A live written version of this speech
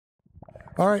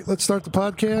All right, let's start the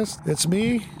podcast. It's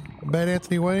me, Matt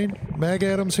Anthony Wayne.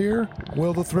 MAGAdam's here.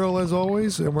 Will the Thrill as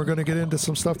always, and we're going to get into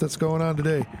some stuff that's going on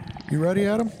today. You ready,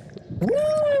 Adam?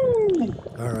 Woo!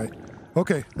 All right.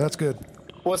 Okay, that's good.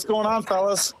 What's going on,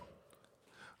 fellas?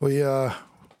 We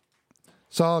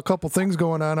saw a couple things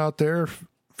going on out there.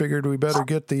 Figured we better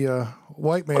get the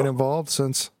white man involved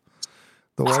since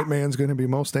the white man's going to be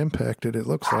most impacted, it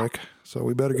looks like. So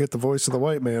we better get the voice of the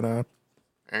white man on.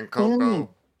 And Coco.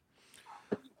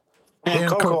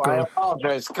 And Coco, I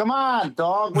apologize. Come on,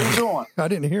 dog. What are you doing? I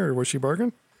didn't hear her. Was she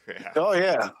barking? Yeah. Oh,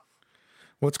 yeah.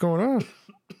 What's going on?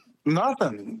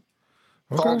 Nothing.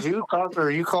 Okay. You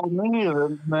called me,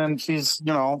 and then she's,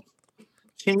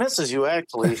 she misses you,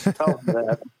 actually. She tells me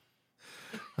that.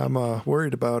 I'm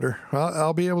worried about her.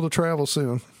 I'll be able to travel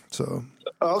soon. So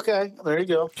Okay, there you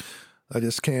go. I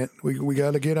just can't. We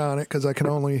got to get on it because I can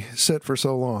only sit for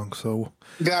so long. So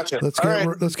Gotcha. let's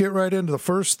get right into the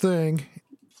first thing.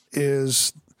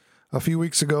 Is a few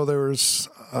weeks ago there was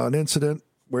an incident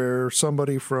where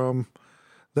somebody from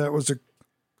that was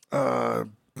I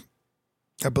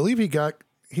believe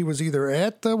he was either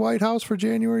at the White House for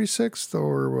January 6th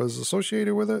or was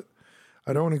associated with it.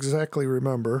 I don't exactly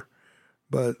remember,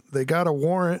 but they got a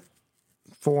warrant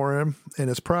for him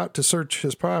and to search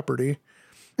his property.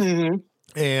 Mm-hmm.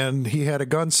 And he had a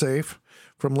gun safe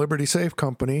from Liberty Safe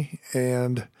Company,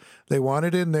 and they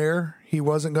wanted in there. He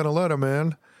wasn't going to let him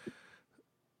in.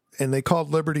 And they called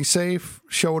Liberty Safe,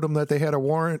 showed them that they had a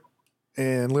warrant,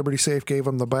 and Liberty Safe gave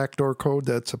them the backdoor code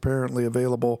that's apparently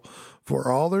available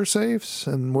for all their safes,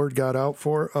 and word got out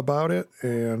about it.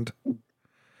 And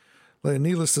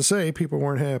needless to say, people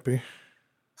weren't happy.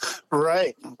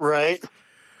 Right.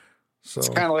 So It's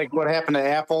kind of like what happened to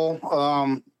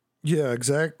Apple. yeah,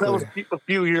 exactly. That was a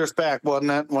few years back, wasn't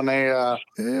it? When they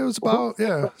It was about,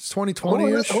 it's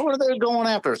 2020-ish. who were they going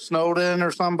after? Snowden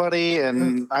or somebody?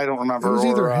 And I don't remember. It was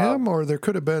either him or there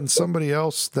could have been somebody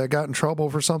else that got in trouble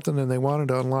for something and they wanted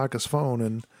to unlock his phone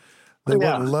and they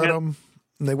wouldn't let him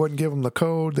and they wouldn't give him the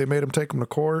code. They made him take him to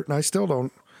court. And I still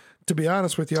don't, to be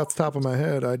honest with you, off the top of my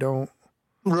head, I don't.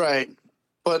 Right.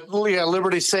 But yeah,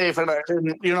 Liberty Safe. And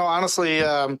honestly,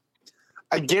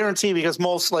 I guarantee because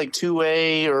most like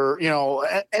 2A or,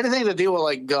 anything to deal with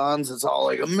like guns, it's all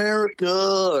like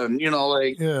America and,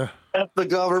 F the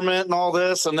government and all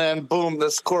this. And then boom,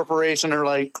 this corporation are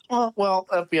like, well,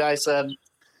 FBI said,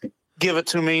 give it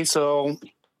to me. So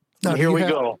Now, here we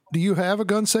go. Do you have a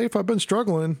gun safe? I've been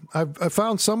struggling. I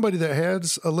found somebody that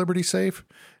has a Liberty Safe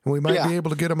and we might be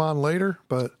able to get them on later,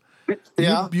 but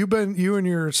you and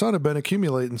your son have been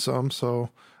accumulating some,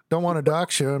 so don't want to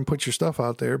dox you and put your stuff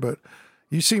out there, but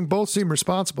you both seem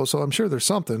responsible, so I'm sure there's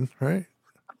something, right?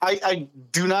 I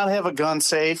do not have a gun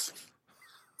safe.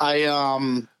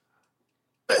 I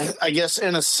guess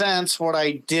in a sense what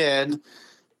I did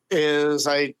is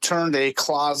I turned a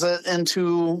closet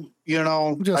into, you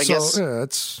don't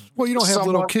have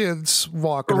little kids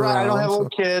walking around. I don't have little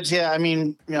kids. Yeah. I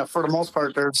mean, for the most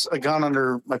part, there's a gun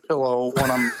under my pillow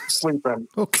when I'm sleeping.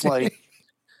 Okay.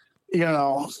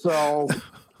 So.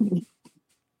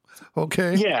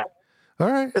 Okay. Yeah. All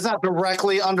right. It's not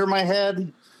directly under my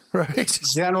head. Right.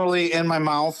 It's generally in my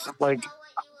mouth. Like.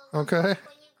 Okay.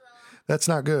 That's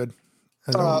not good.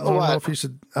 I don't know if you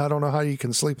should. I don't know how you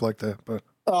can sleep like that, but.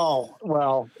 Oh,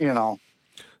 well,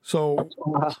 So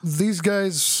these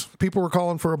guys, people were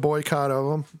calling for a boycott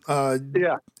of them.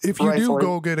 Yeah. If you do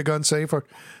go get a gun safe,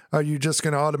 are you just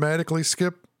going to automatically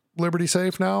skip Liberty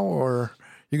Safe now, or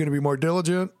you're going to be more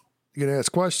diligent? You're going to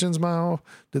ask questions now?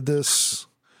 Did this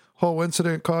whole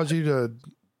incident cause you to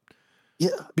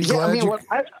be glad? I mean,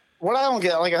 what I don't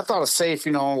get, like I thought a safe,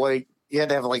 you had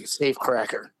to have like a safe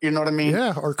cracker. You know what I mean?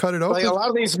 Yeah, or cut it open. Like a lot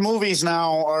of these movies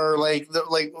now are we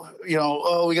got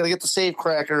to get the safe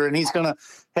cracker, and he's gonna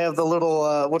have the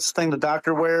little what's the thing the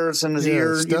doctor wears in his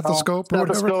ear? Stethoscope.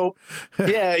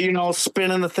 Yeah,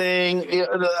 spinning the thing,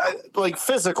 like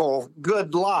physical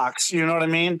good locks. You know what I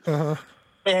mean? Uh-huh.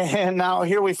 And now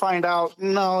here we find out,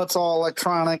 no, it's all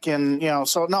electronic, and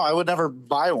so no, I would never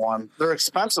buy one. They're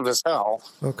expensive as hell.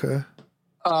 Okay.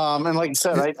 And like you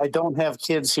said, I don't have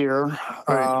kids here.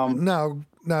 Right. No,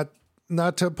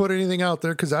 not to put anything out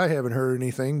there because I haven't heard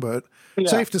anything, but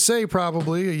safe to say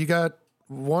probably you got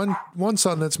one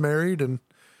son that's married and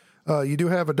you do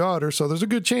have a daughter, so there's a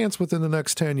good chance within the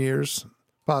next 10 years,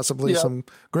 possibly some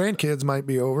grandkids might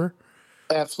be over.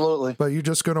 Absolutely. But you're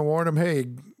just going to warn them, hey,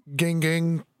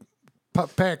 gang,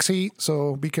 packs heat,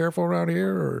 so be careful around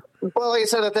here? Or? Well, like I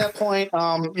said, at that point,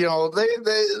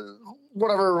 they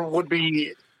whatever would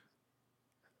be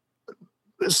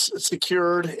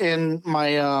secured in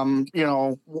my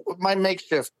my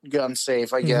makeshift gun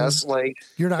safe, I guess. Like,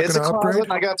 You're not it's going a to closet upgrade?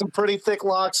 and I got some pretty thick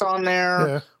locks on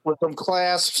there with some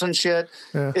clasps and shit.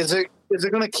 Yeah. Is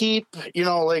it going to keep,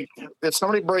 like, if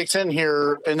somebody breaks in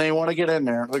here and they want to get in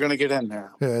there, they're going to get in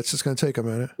there? Yeah, it's just going to take a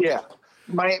minute. Yeah.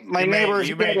 My neighbors.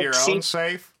 You made your own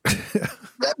safe?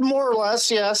 More or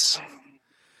less, yes.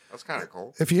 That's kind of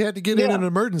cool. If you had to get in an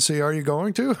emergency, are you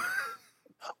going to?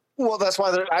 Well, that's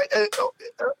why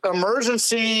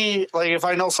emergency, like if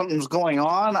I know something's going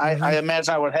on, I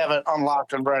imagine I would have it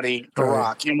unlocked and ready to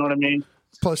rock. You know what I mean?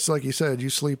 Plus, like you said, you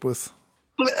sleep with.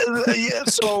 Yeah.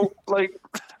 So, like,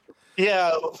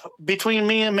 between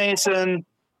me and Mason,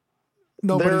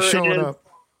 Nobody's showing up.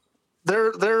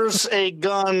 There's a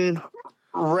gun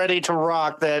ready to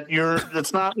rock that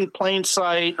it's not in plain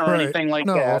sight or anything like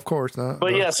that. No, of course not.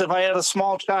 But yes, if I had a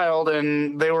small child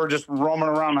and they were just roaming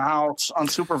around the house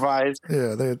unsupervised,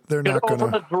 they're not going to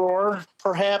open a drawer,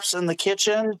 perhaps in the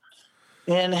kitchen,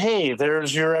 and hey,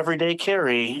 there's your everyday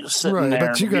carry sitting there.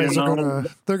 But you guys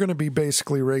they're gonna be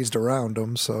basically raised around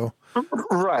them, so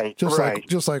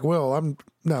just like Will, I'm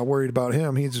not worried about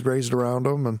him. He's raised around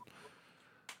them, and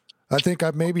I think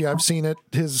I've seen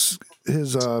his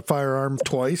firearm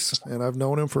twice, and I've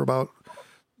known him for about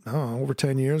over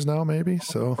 10 years now, maybe.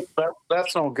 So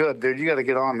that's no good, dude. You got to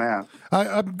get on that.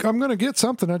 I'm going to get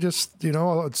something. I just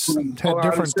it's had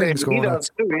different things going on.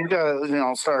 He's got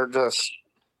to start just.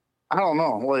 I don't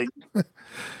know, like.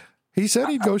 He said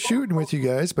he'd go shooting with you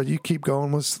guys, but you keep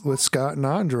going with Scott and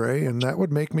Andre, and that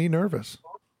would make me nervous.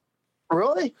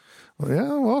 Really?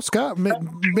 Yeah, well, Scott,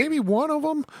 maybe one of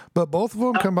them, but both of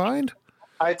them combined.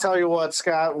 I tell you what,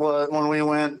 Scott, when we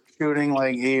went shooting,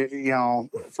 like,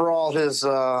 for all his...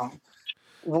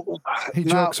 he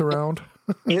jokes around.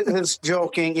 His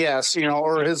joking, yes,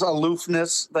 or his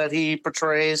aloofness that he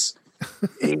portrays.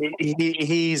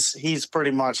 He's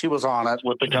pretty much, he was on it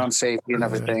with the gun safety and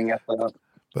everything. But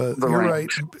you're right.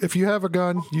 If you have a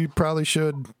gun, you probably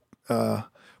should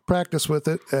practice with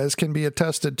it, as can be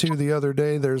attested to the other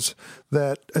day. There's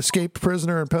that escaped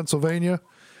prisoner in Pennsylvania.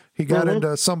 He got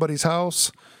into somebody's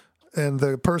house, and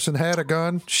the person had a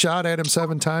gun, shot at him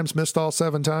 7 times, missed all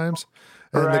 7 times,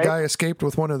 and the guy escaped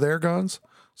with one of their guns.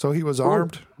 So he was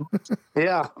armed.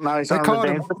 Yeah, now he's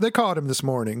armed. They caught him this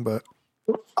morning, but.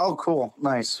 Oh, cool.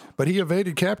 Nice. But he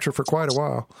evaded capture for quite a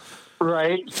while.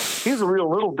 Right. He's a real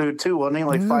little dude, too, wasn't he?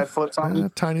 Like 5 foot something?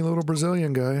 Tiny little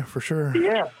Brazilian guy, for sure.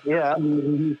 Yeah. I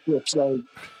mean, he's like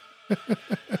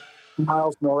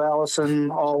Miles Morales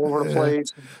and all over the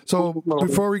place. So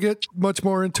before we get much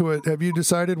more into it, have you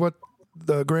decided what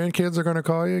the grandkids are going to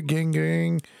call you? Ging,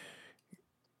 ging?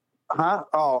 Huh?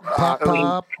 Oh. Pop,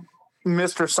 pop?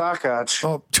 Mr. Sakach.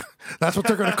 Oh, that's what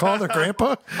they're going to call their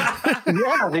grandpa?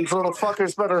 Yeah, these little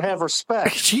fuckers better have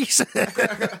respect.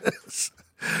 Jesus.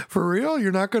 For real?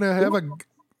 You're not going to have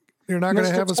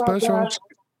a special?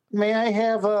 May I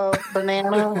have a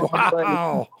banana?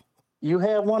 Wow. You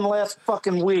have one last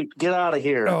fucking week. Get out of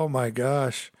here. Oh my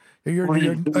gosh. You're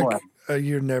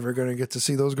never going to get to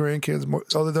see those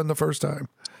grandkids other than the first time.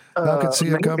 I could see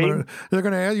it coming. They're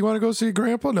going to ask, you want to go see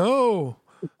Grandpa? No.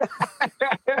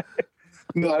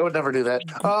 No, I would never do that.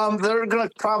 They're going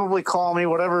to probably call me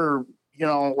whatever,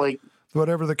 like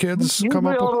whatever the kids come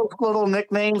up with. Little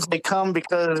nicknames. They come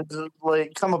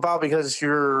about because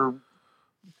you're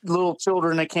little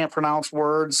children that can't pronounce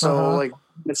words. So like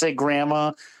they say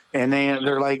grandma, and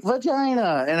they're like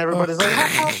vagina, and everybody's like,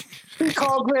 how we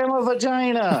call grandma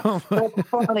vagina? That's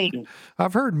funny.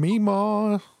 I've heard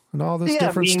Meemaw and all this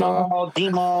different stuff.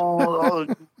 Demo,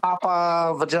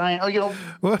 Papa, vagina.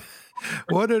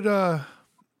 What did I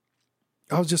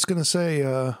was just gonna say,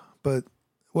 but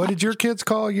what did your kids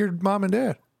call your mom and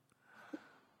dad?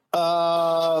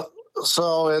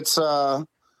 So it's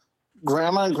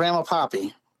Grandma and Grandma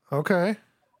Poppy. Okay.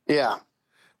 Yeah.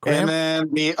 And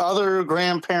then the other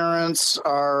grandparents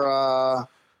are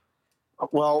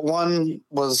one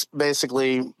was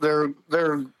basically their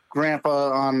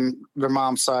grandpa on their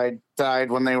mom's side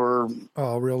died when they were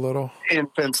real little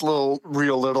infants,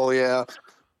 real little, yeah.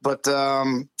 But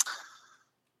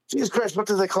Jesus Christ, what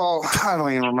do they call? I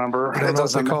don't even remember. I don't know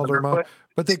what they called her mom,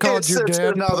 but they called your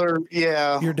dad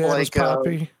your dad was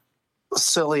Poppy.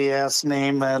 Silly ass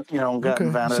name that got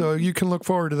invented. So you can look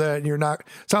forward to that, and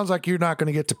sounds like you're not going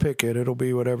to get to pick it. It'll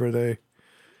be whatever they.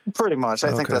 Pretty much,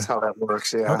 I think that's how that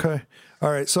works. Yeah. Okay. All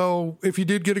right. So if you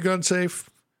did get a gun safe,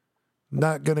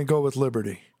 not going to go with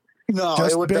Liberty. No,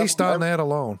 just based on that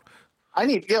alone.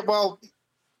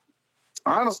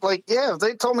 Honestly, like, yeah, if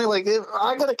they told me, like, if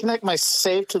I got to connect my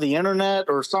safe to the internet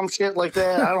or some shit like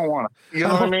that, I don't want to. You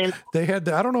know what I mean? They had.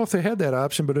 I don't know if they had that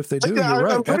option, but if they do, Like, you're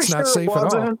right. I'm pretty That's not sure it safe at all.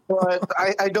 wasn't, but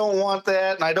I don't want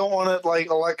that, and I don't want it,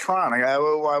 like, electronic.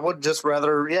 I would just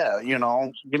rather,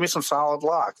 give me some solid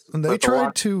locks. And they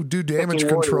tried to do damage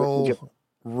control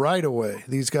right away.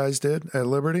 These guys did at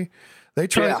Liberty. They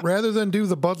tried, rather than do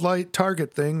the Bud Light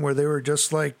Target thing where they were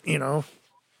just like,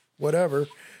 whatever.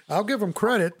 I'll give them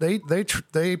credit.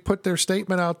 They put their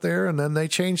statement out there, and then they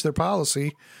changed their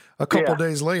policy a couple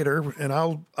days later. And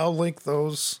I'll link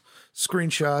those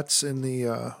screenshots in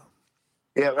the.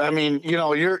 Yeah, I mean,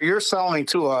 you're selling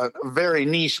to a very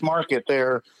niche market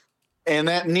there, and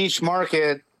that niche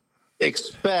market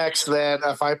expects that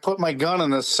if I put my gun in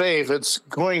the safe, it's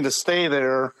going to stay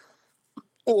there,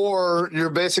 or you're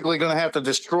basically going to have to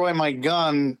destroy my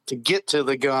gun to get to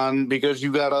the gun because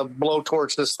you got to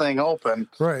blowtorch this thing open.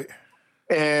 Right.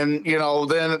 And,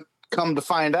 then come to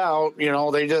find out,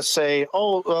 they just say,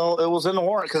 oh, well, it was in the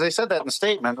warrant, because they said that in the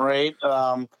statement, right?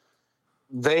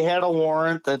 They had a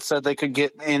warrant that said they could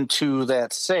get into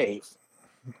that safe,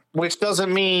 which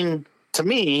doesn't mean, to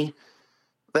me,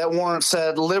 that warrant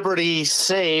said Liberty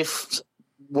Safe,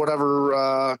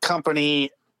 whatever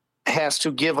company, has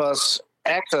to give us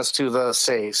access to the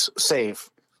safe.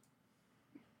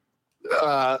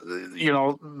 The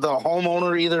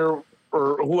homeowner either,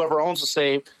 or whoever owns the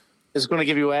safe, is going to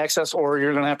give you access, or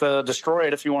you're going to have to destroy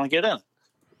it if you want to get in.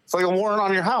 It's like a warrant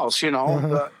on your house,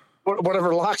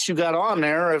 whatever locks you got on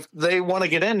there. If they want to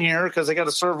get in here because they got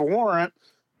to serve a warrant,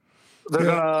 they're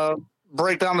going to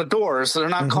break down the doors. They're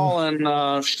not calling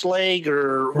Schlage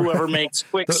or whoever makes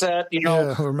Quickset,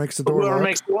 whoever makes the door whoever lock.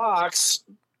 makes locks.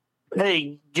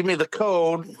 Hey, give me the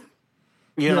code.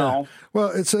 You know. Well,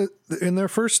 it's in their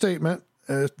first statement.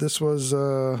 This was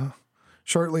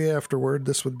shortly afterward.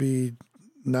 This would be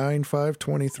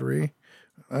 9/5/23.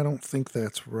 I don't think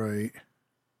that's right,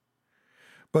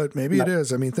 but maybe it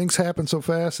is. I mean, things happen so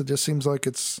fast. It just seems like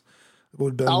it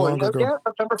would have been long ago. Yeah,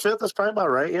 September 5th. That's probably about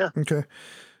right. Yeah. Okay.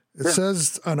 It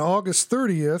says on August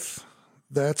 30th,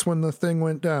 that's when the thing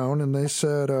went down, and they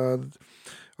said,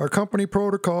 our company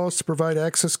protocol is to provide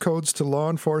access codes to law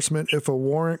enforcement if a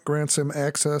warrant grants them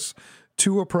access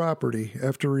to a property.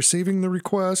 After receiving the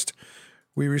request,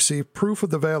 we received proof of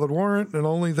the valid warrant, and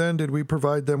only then did we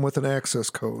provide them with an access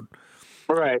code.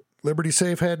 Right. Liberty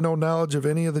Safe had no knowledge of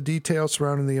any of the details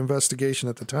surrounding the investigation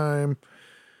at the time.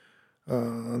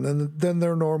 And then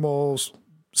their normal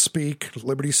speak,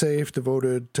 Liberty Safe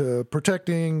devoted to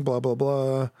protecting, blah, blah,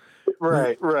 blah.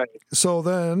 Right. So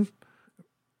then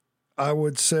I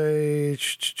would say,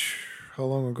 how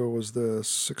long ago was this?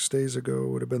 6 days ago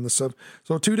would have been the 7th.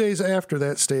 So 2 days after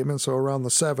that statement, so around the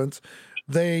 7th,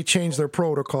 they changed their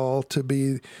protocol to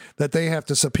be that they have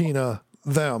to subpoena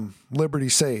them, Liberty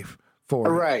Safe,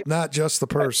 for it, not just the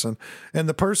person. And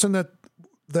the person that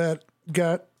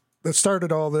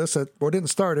started all this, didn't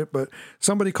start it, but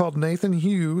somebody called Nathan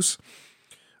Hughes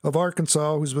of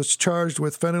Arkansas, who was charged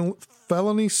with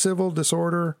felony civil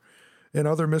disorder and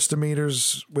other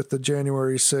misdemeanors with the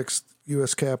January 6th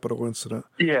U.S. Capitol incident.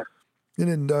 Yeah.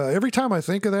 And every time I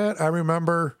think of that, I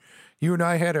remember you and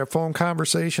I had a phone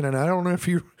conversation, and I don't know if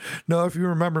you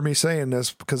remember me saying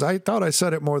this, because I thought I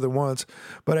said it more than once,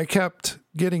 but I kept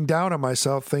getting down on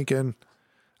myself thinking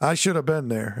I should have been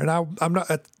there. And I'm not,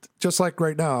 just like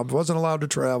right now, I wasn't allowed to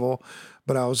travel,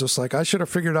 but I was just like, I should have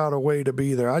figured out a way to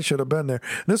be there. I should have been there.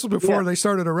 And this was before they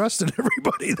started arresting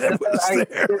everybody that was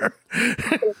there.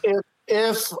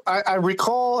 If I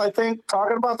recall, I think,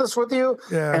 talking about this with you,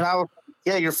 and I was,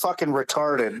 you're fucking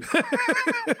retarded.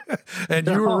 And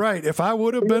you were right. If I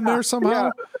would have been there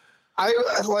somehow, I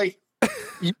like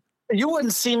you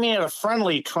wouldn't see me at a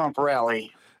friendly Trump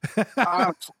rally,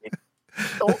 honestly.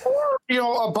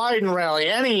 or a Biden rally,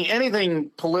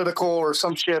 anything political or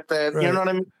some shit that you know what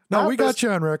I mean. No, we got you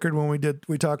on record when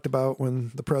we talked about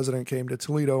when the president came to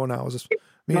Toledo, and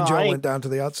me and Joe went down to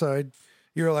the outside.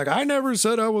 You were like, I never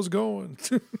said I was going.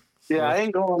 Yeah, I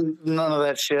ain't going none of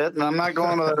that shit, and I'm not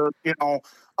going to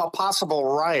a possible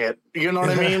riot. You know what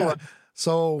I mean?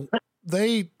 So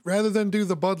they, rather than do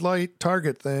the Bud Light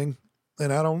Target thing,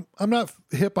 and I'm not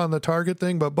hip on the Target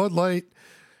thing, but Bud Light,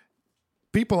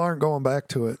 people aren't going back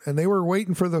to it, and they were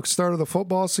waiting for the start of the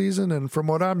football season. And from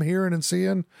what I'm hearing and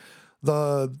seeing,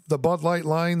 the Bud Light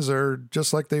lines are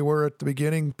just like they were at the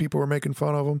beginning. People were making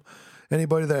fun of them.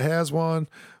 Anybody that has one,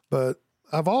 but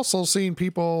I've also seen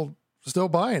people still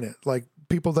buying it, like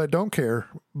people that don't care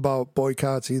about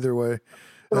boycotts either way.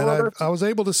 And I was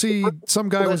able to see some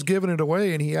guy was giving it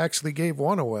away, and he actually gave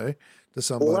one away to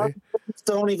somebody.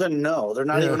 Don't even know. They're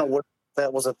not even aware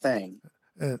that was a thing.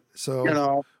 And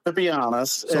so, to be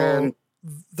honest. So and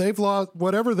they've lost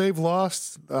whatever they've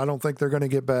lost. I don't think they're going to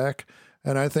get back.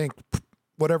 And I think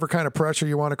whatever kind of pressure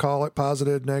you want to call it,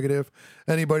 positive, negative,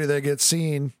 anybody that gets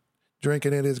seen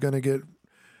drinking it is going to get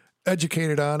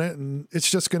educated on it. And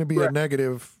it's just going to be a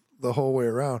negative the whole way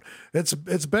around. It's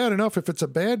bad enough if it's a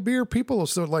bad beer. People will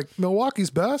still like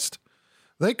Milwaukee's Best.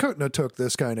 They couldn't have took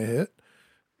this kind of hit.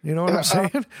 You know what I'm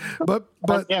saying? But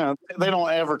yeah, they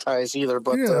don't advertise either.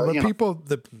 But people,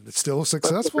 it's still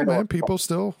successful, man. People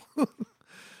still,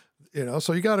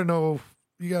 So you got to know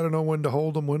when to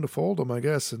hold them, when to fold them, I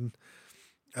guess. And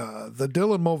the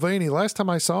Dylan Mulvaney, last time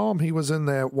I saw him, he was in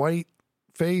that white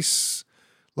face,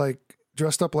 like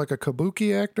dressed up like a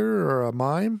kabuki actor or a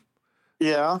mime.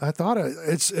 Yeah, I thought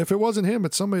if it wasn't him,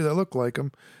 it's somebody that looked like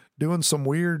him doing some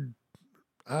weird,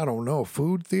 I don't know,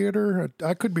 food theater.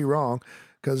 I could be wrong,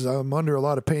 because I'm under a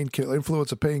lot of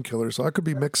influence of painkillers. So I could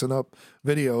be mixing up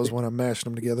videos when I'm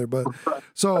mashing them together. But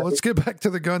so let's get back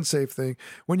to the gun safe thing.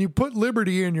 When you put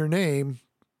Liberty in your name,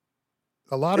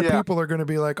 a lot of people are going to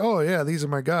be like, oh yeah, these are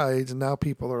my guys. And now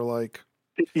people are like,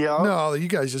 no, you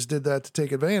guys just did that to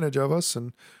take advantage of us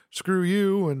and screw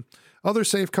you. And other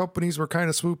safe companies were kind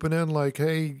of swooping in like,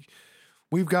 hey,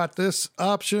 we've got this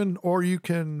option, or you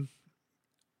can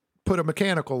put a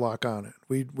mechanical lock on it.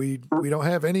 We don't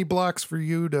have any blocks for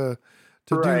you to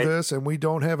do this, and we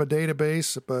don't have a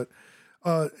database. But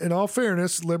in all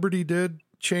fairness, Liberty did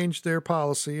change their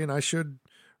policy, and I should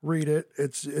read it.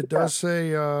 It does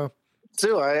say.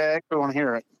 Too, I actually want to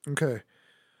hear it. Okay,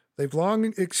 they've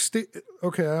long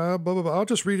okay, blah, blah, blah. I'll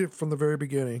just read it from the very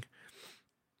beginning.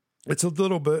 It's a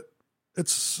little bit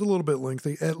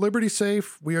lengthy. At Liberty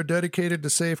Safe, we are dedicated to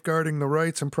safeguarding the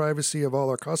rights and privacy of all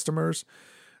our customers.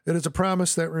 It is a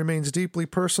promise that remains deeply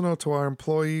personal to our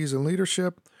employees and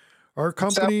leadership. Our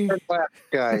company, except for the last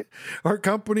guy. Our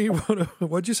company,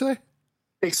 what'd you say?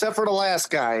 Except for the last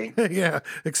guy. Yeah,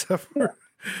 except for,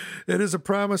 it is a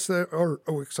promise that, our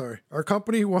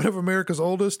company, one of America's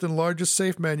oldest and largest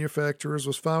safe manufacturers,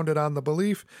 was founded on the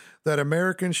belief that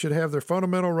Americans should have their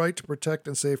fundamental right to protect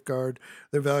and safeguard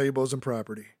their valuables and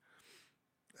property.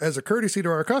 As a courtesy to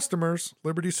our customers,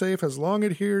 Liberty Safe has long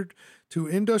adhered to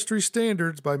industry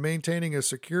standards by maintaining a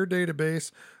secure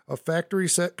database of factory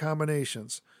set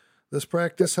combinations. This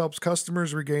practice helps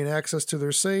customers regain access to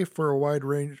their safe for a wide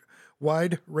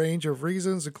range of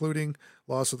reasons, including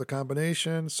loss of the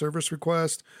combination, service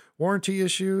request, warranty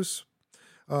issues.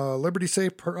 Liberty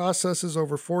Safe processes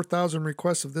over 4,000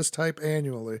 requests of this type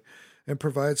annually and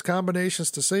provides combinations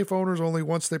to safe owners only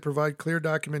once they provide clear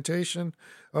documentation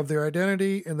of their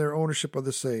identity and their ownership of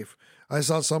the safe. I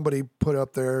saw somebody put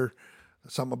up there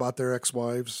something about their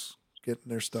ex-wives getting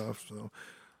their stuff. So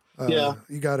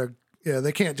you gotta,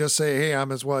 they can't just say, hey, I'm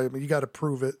his wife. You got to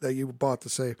prove it that you bought the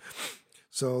safe.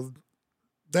 So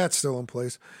that's still in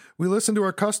place. We listen to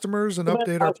our customers and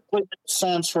update our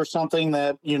sense for something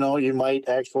that, you might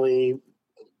actually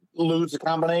lose a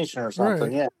combination or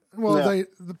something. Right. Yeah. Well,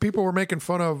 the people were making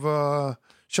fun of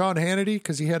Sean Hannity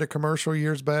because he had a commercial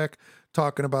years back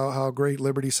talking about how great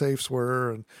Liberty safes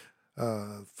were and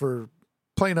for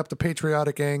playing up the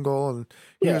patriotic angle. And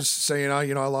he was saying, I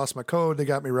lost my code. They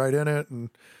got me right in it. And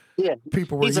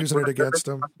people were using it against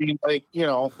him. Like,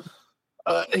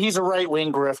 he's a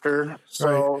right-wing grifter.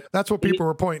 So right. That's what people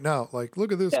were pointing out. Like,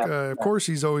 look at this guy. Of course,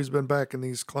 he's always been backing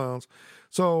these clowns.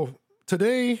 So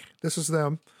today, this is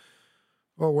them.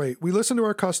 Oh, wait. We listen to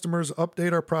our customers,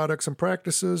 update our products and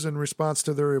practices in response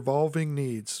to their evolving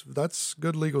needs. That's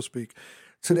good legal speak.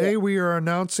 Today, we are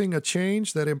announcing a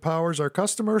change that empowers our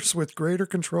customers with greater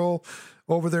control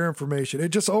over their information. It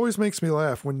just always makes me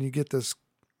laugh when you get this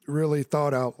really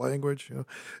thought out language.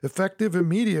 Effective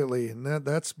immediately, and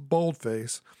that's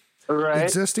boldface. Right.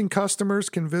 Existing customers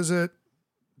can visit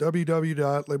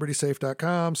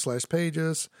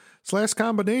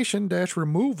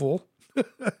www.libertysafe.com/pages/combination-removal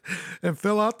and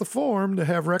fill out the form to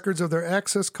have records of their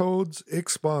access codes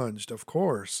expunged. Of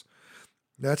course.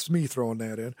 That's me throwing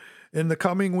that in. In the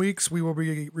coming weeks, we will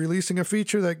be releasing a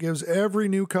feature that gives every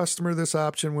new customer this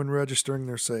option when registering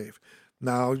their safe.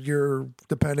 Now, you're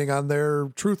depending on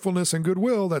their truthfulness and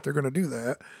goodwill that they're going to do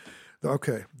that.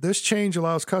 Okay. This change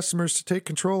allows customers to take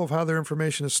control of how their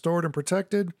information is stored and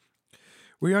protected.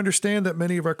 We understand that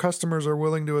many of our customers are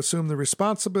willing to assume the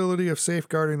responsibility of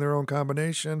safeguarding their own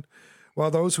combination,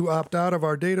 while those who opt out of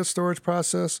our data storage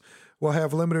process will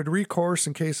have limited recourse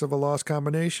in case of a lost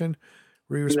combination.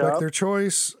 We respect their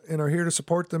choice and are here to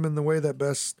support them in the way that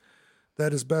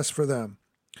is best for them.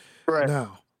 Right.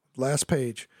 Now, last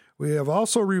page. We have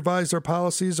also revised our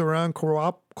policies around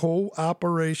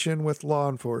cooperation with law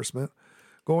enforcement.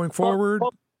 Going forward,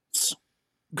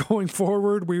 Going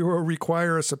forward, we will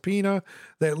require a subpoena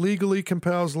that legally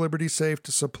compels Liberty Safe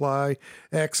to supply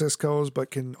access codes,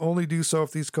 but can only do so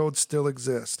if these codes still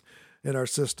exist in our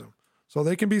system. So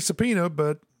they can be subpoenaed,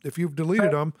 but if you've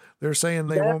deleted them, they're saying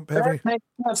they won't have any. Makes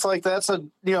sense. Like that's a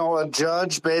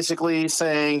judge basically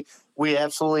saying we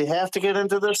absolutely have to get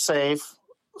into this safe.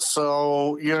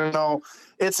 So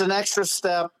it's an extra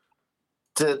step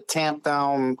to tamp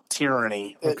down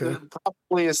tyranny. Okay. It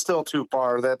probably is still too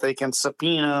far that they can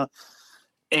subpoena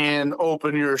and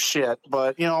open your shit.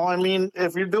 But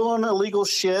if you're doing illegal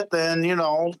shit, then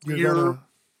you're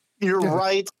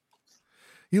right.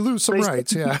 You lose some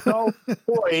rights, yeah.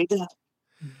 Void,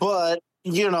 but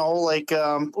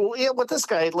with this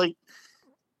guy, like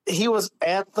he was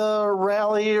at the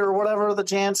rally or whatever, the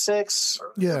Jan 6.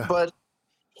 Yeah, but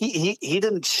he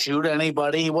didn't shoot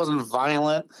anybody. He wasn't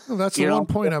violent. Well, that's the one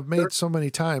point I've made so many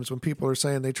times when people are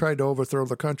saying they tried to overthrow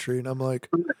the country, and I'm like,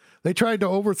 they tried to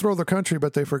overthrow the country,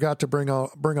 but they forgot to bring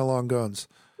along guns.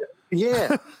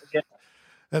 Yeah. Yeah.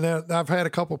 And then I've had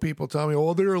a couple people tell me,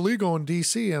 "Oh, they're illegal in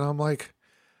D.C.," and I'm like,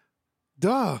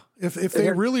 duh. If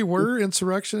they really were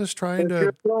insurrectionists trying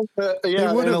to,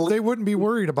 they wouldn't be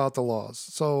worried about the laws.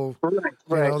 So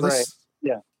right.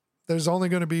 Yeah. There's only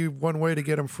going to be one way to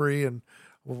get them free, and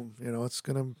it's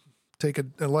going to take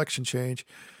an election change.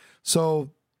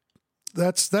 So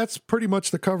that's pretty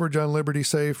much the coverage on Liberty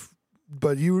Safe.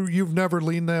 But you've never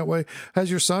leaned that way.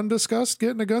 Has your son discussed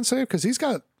getting a gun safe? Because he's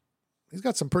got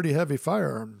some pretty heavy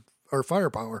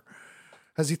firepower.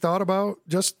 Has he thought about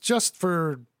just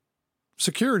for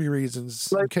security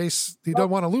reasons, in case he doesn't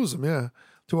want to lose them,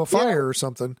 to a fire or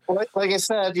something? Like I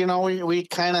said, we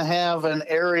kind of have an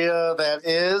area that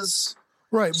is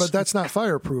right, but that's not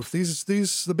fireproof.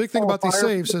 The big thing about these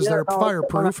safes is they're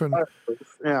fireproof, and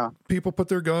people put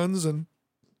their guns and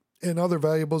other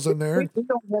valuables in there. We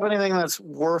don't have anything that's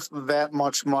worth that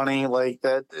much money like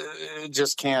that. It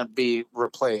just can't be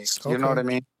replaced. You know what I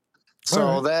mean?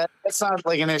 So that's not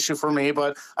like an issue for me,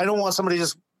 but I don't want somebody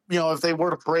just, if they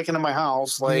were to break into my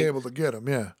house, like be able to get them.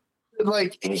 Yeah.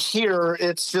 Like here,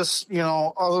 it's just,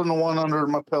 other than the one under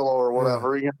my pillow or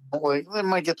whatever, like they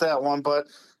might get that one, but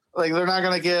like they're not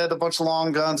going to get a bunch of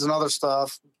long guns and other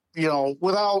stuff,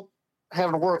 without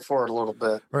having to work for it a little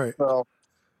bit. Right. So,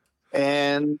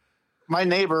 and my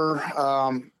neighbor,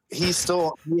 he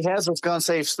has his gun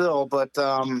safe still, but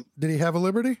did he have a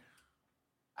Liberty?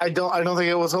 I don't think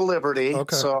it was a Liberty.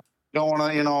 Okay. So I don't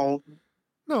want to,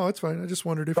 No, it's fine. I just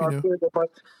wondered if you knew. But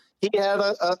he had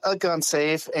a gun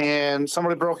safe, and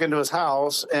somebody broke into his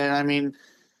house, and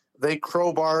they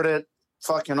crowbarred it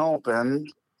fucking open,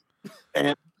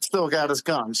 and still got his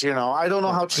guns. I don't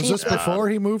know how cheap. Is this before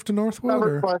he moved to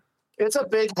Northwood? But it's a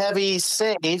big, heavy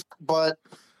safe, but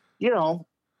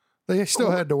they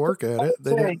still had to work at it.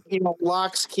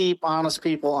 Locks keep honest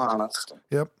people honest.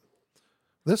 Yep.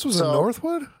 This was in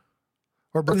Northwood,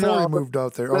 or before he moved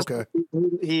out there. Okay.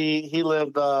 He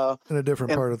lived in a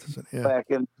different part of the city. Yeah. Back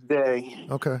in the day.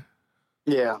 Okay.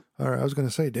 Yeah. All right. I was going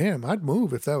to say, damn, I'd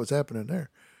move if that was happening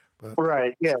there. But,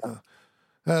 right. Yeah.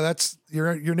 That's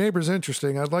your neighbor's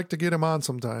interesting. I'd like to get him on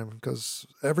sometime, because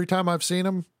every time I've seen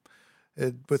him,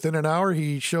 within an hour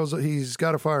he shows that he's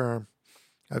got a firearm.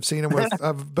 I've seen him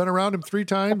I've been around him 3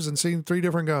 times and seen 3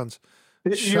 different guns.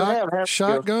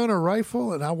 Shotgun, a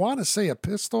rifle, and I want to say a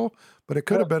pistol, but it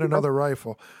could have been another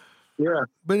rifle. Yeah.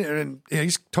 But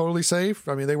he's totally safe.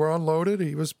 They were unloaded.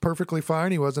 He was perfectly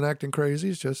fine. He wasn't acting crazy.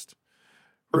 It's just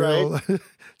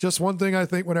just one thing I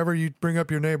think whenever you bring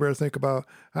up your neighbor, I think about,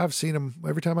 I've seen him.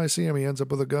 Every time I see him, he ends up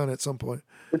with a gun at some point.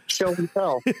 Show and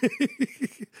tell.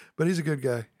 But he's a good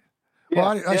guy.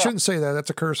 Yeah, well, I shouldn't say that. That's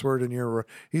a curse word in your.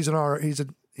 He's a cool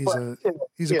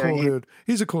dude.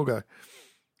 He's a cool guy.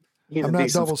 I'm not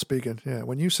double speaking. Yeah.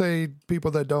 When you say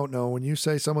people that don't know, when you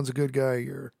say someone's a good guy,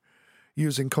 you're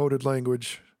using coded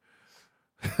language.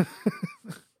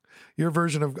 Your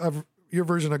version of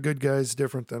good guy is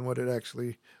different than what it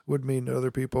actually would mean to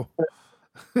other people.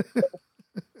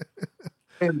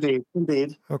 Indeed.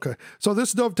 Okay. So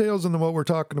this dovetails into what we're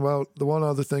talking about. The one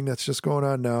other thing that's just going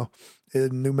on now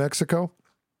in New Mexico.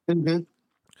 Mm-hmm.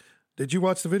 Did you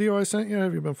watch the video I sent you?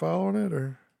 Have you been following it,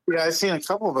 or? Yeah, I've seen a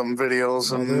couple of them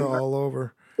videos, and they're all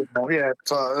over. Yeah,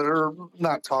 they're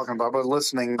not talking about, but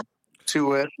listening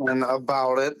to it and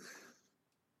about it.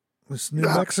 This New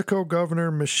Mexico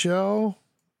Governor Michelle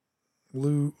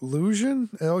Lujan,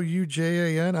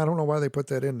 Lujan. I don't know why they put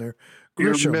that in there.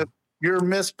 Grisham. You're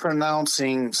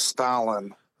mispronouncing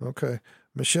Stalin. Okay,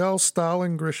 Michelle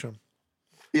Stalin Grisham.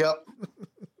 Yep.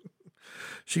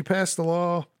 She passed the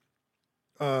law.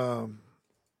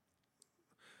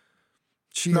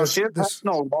 She passed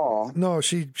no law. No,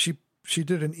 she she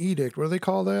did an edict. What do they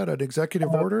call that? An executive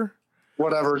order?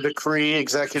 Whatever, decree,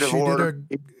 executive She order.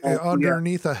 did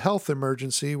underneath a health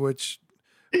emergency, which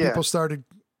people started,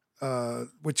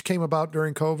 which came about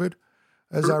during COVID.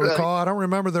 As I recall, I don't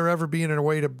remember there ever being a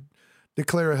way to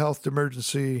declare a health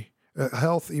emergency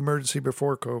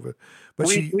before COVID. But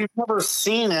we've never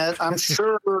seen it. I'm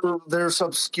sure there's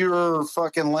obscure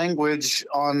fucking language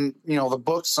on, the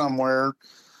book somewhere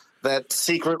that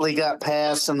secretly got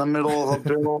passed in the middle of a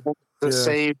bill to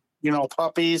save,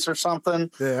 puppies or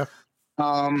something. Yeah.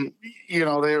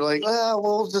 They're like, well,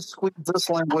 we'll just squeeze this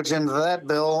language into that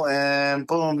bill, and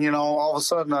boom, all of a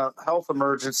sudden a health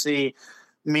emergency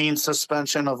means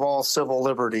suspension of all civil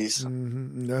liberties.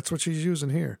 Mm-hmm. That's what she's using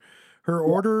here. Her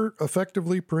order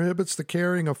effectively prohibits the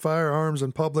carrying of firearms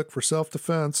in public for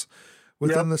self-defense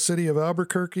within the city of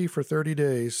Albuquerque for 30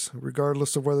 days,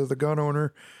 regardless of whether the gun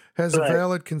owner has a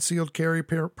valid concealed carry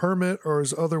permit or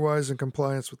is otherwise in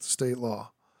compliance with the state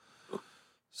law.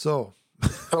 So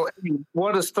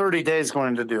what is 30 days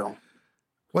going to do?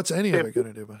 What's any of it going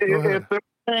to do? If they're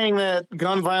saying that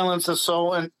gun violence is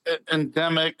so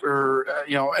endemic or,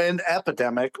 an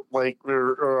epidemic,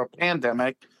 or a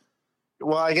pandemic,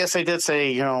 well, I guess they did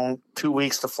say, 2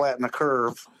 weeks to flatten the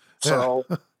curve. So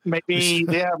maybe,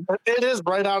 it is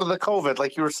right out of the COVID,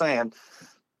 like you were saying.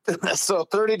 So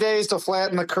 30 days to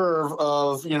flatten the curve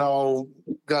of,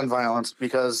 gun violence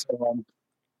because...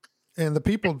 and the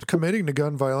people committing to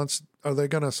gun violence, are they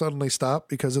going to suddenly stop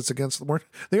because it's against the law?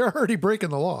 They are already breaking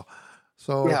the law.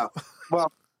 So I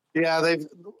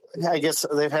guess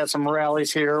they've had some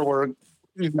rallies here where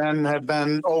men have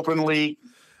been openly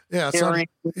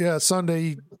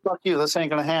Sunday. Fuck you, this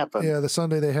ain't going to happen. Yeah, the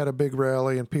Sunday they had a big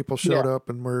rally and people showed up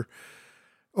and were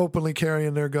openly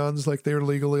carrying their guns like they're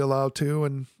legally allowed to.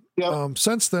 And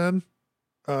since then,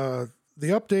 the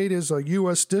update is a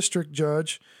U.S. District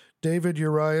Judge, David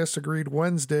Urias, agreed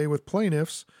Wednesday with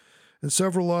plaintiffs in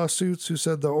several lawsuits who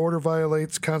said the order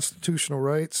violates constitutional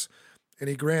rights, and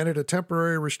he granted a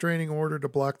temporary restraining order to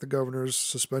block the governor's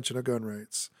suspension of gun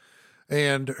rights.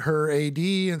 And her AD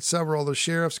and several of the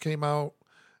sheriffs came out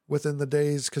within the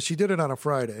days, because she did it on a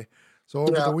Friday. So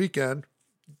over the weekend,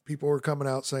 people were coming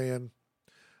out saying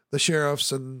the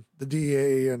sheriffs and the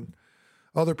DA and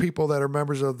other people that are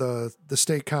members of the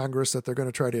state Congress that they're going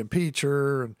to try to impeach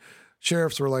her. And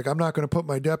sheriffs were like, I'm not going to put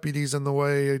my deputies in the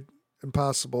way,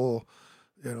 impossible,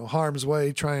 harm's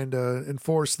way, trying to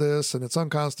enforce this, and it's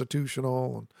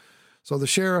unconstitutional. And so the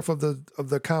sheriff of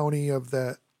the county of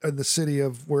that, in the city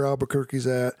of where Albuquerque's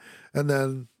at, and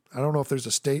then I don't know if there's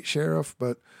a state sheriff,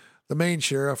 but the main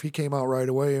sheriff, he came out right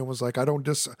away and was like, I don't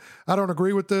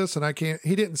agree with this, and I can't.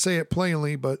 He didn't say it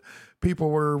plainly, but people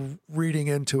were reading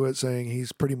into it, saying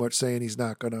he's pretty much saying he's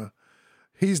not gonna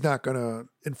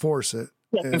enforce it.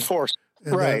 And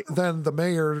right. Then the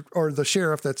mayor or the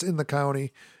sheriff that's in the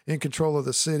county, in control of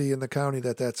the city and the county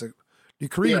that's a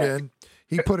decreed in,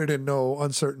 he put it in no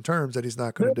uncertain terms that he's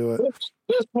not going to do it.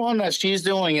 This one that she's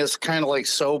doing is kind of like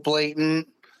so blatant,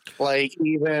 like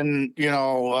even,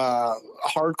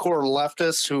 hardcore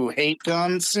leftists who hate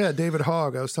guns. Yeah, David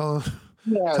Hogg, I was telling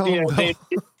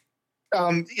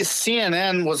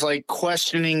CNN was like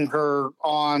questioning her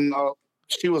on,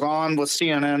 she was on with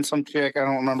CNN, some chick, I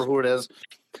don't remember who it is.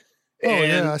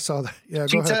 And I saw that. Yeah,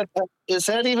 go ahead. Said, is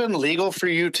that even legal for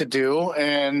you to do?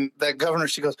 And that governor,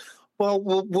 she goes, well,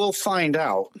 we'll find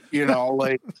out,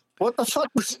 like, what the fuck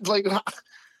was, like,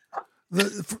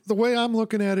 the way I'm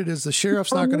looking at it is the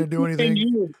sheriff's not going to do anything.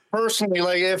 You personally,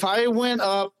 like, if I went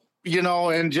up,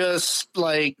 and just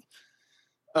like,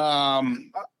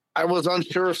 I was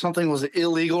unsure if something was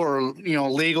illegal or,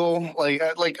 legal,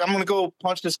 like I'm going to go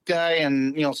punch this guy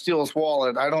and, steal his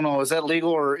wallet. I don't know. Is that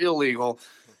legal or illegal?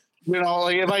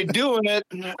 Like if I do it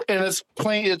and it's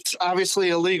obviously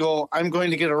illegal, I'm going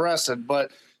to get arrested.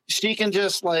 But she can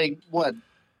just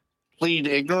plead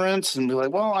ignorance and be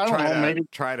like, well, I don't know, maybe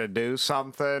try to do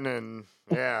something and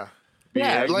be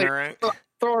ignorant.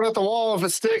 Throw it at the wall. If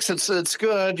it sticks, it's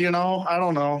good. I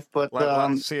don't know, but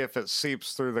let's see if it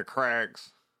seeps through the cracks.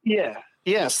 Yeah.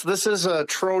 Yes, this is a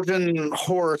Trojan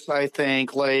horse, I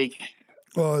think. Like,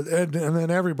 well, and then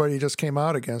everybody just came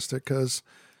out against it because.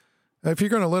 If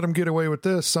you're going to let them get away with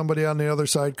this, somebody on the other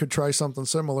side could try something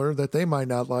similar that they might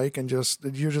not like, and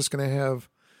you're just going to have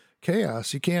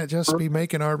chaos. You can't just be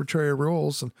making arbitrary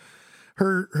rules. And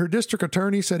her district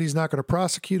attorney said he's not going to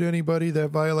prosecute anybody that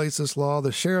violates this law.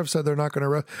 The sheriff said they're not going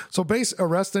to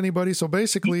arrest anybody. So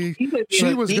basically,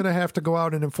 she was going to have to go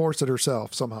out and enforce it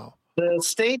herself somehow. The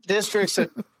state district's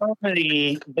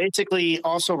attorney basically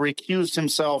also recused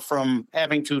himself from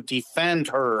having to defend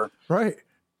her. Right.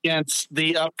 Against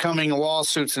the upcoming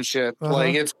lawsuits and shit.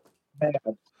 Like, it's bad.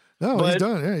 No, he's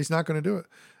done. Yeah, he's not going to do it.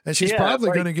 And she's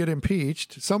probably going to get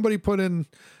impeached. Somebody put in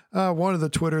one of the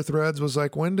Twitter threads was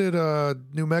like, when did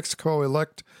New Mexico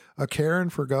elect a Karen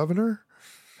for governor?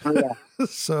 Yeah.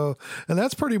 So, and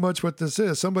that's pretty much what this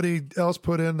is. Somebody else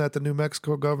put in that the New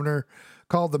Mexico governor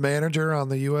called the manager on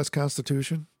the U.S.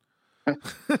 Constitution.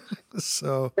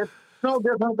 So it's no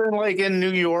different than like in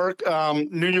New York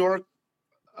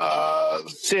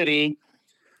City,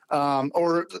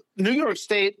 or New York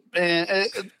State.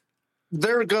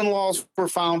 Their gun laws were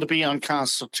found to be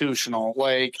unconstitutional.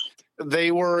 Like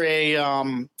they were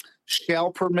a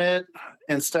shall permit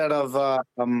instead of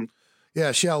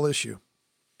shall issue.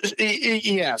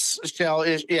 Yes, shall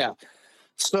is yeah.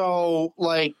 So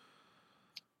like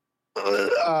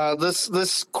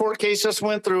this court case just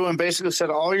went through and basically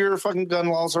said all your fucking gun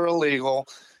laws are illegal,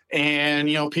 and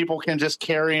people can just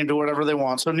carry and do whatever they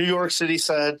want. So New York City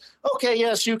said, okay,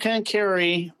 yes, you can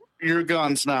carry your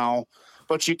guns now,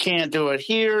 but you can't do it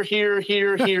here, here,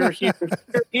 here, here, here,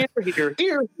 here, here,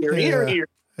 here, here,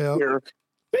 here.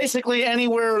 Basically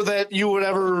anywhere that you would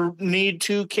ever need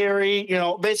to carry,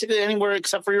 basically anywhere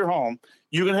except for your home.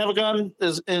 You can have a gun,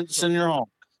 it's in your home.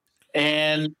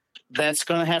 And that's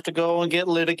going to have to go and get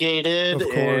litigated. Of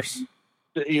course.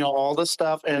 And, all this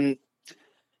stuff. And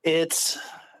it's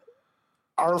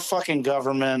our fucking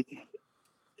government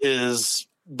is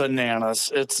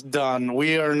bananas. It's done.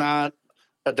 We are not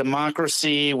a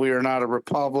democracy. We are not a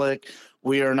republic.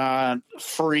 We are not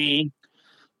free.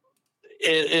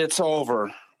 It's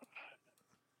over.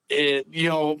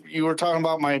 You were talking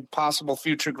about my possible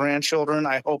future grandchildren.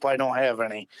 I hope I don't have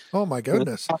any. Oh my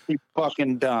goodness! It's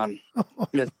fucking done.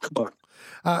 It's cooked.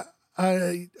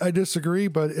 I disagree,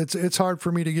 but it's hard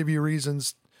for me to give you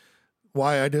reasons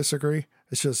why I disagree.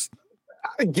 It's just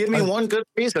give me one good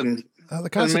reason. The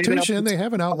Constitution, they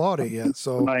haven't outlawed it yet,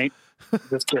 so right.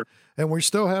 That's true. And we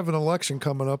still have an election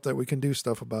coming up that we can do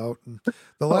stuff about. And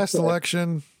the last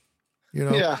election.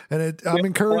 And I'm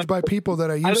encouraged by people that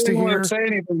I used to hear. I didn't want to say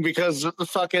anything because the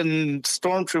fucking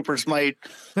stormtroopers might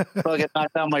fucking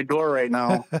knock down my door right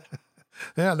now.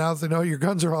 Yeah, now they know your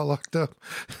guns are all locked up.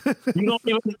 You don't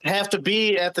even have to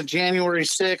be at the January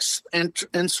 6th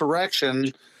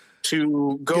insurrection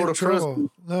to go to prison.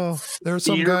 No, there was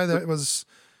some guy that was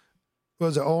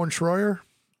it Owen Schroyer?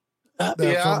 From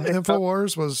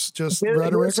InfoWars was just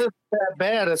rhetoric. It wasn't that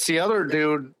bad. It's the other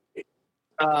dude.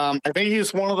 I think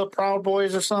he's one of the Proud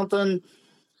Boys or something.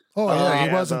 Oh yeah,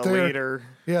 he wasn't there. Leader.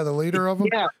 Yeah, the leader of them.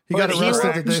 Yeah, he got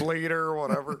arrested the day. Leader or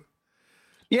whatever.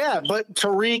 Yeah, but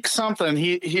Tariq something.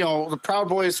 The Proud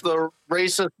Boys, the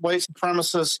racist white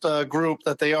supremacist group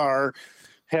that they are,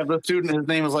 have the student. His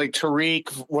name is like Tariq,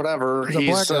 whatever.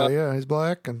 He's a black guy. Yeah, he's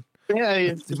black and he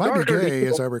might be gay,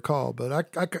 as I recall, but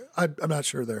I'm not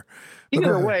sure there. But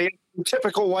either way,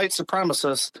 typical white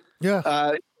supremacist.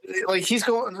 Yeah. Like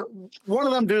one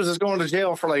of them dudes is going to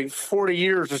jail for like 40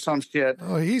 years or some shit.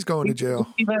 Oh, he's going to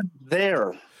jail. He wasn't even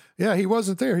there. Yeah, he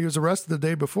wasn't there. He was arrested the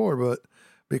day before, but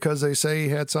because they say he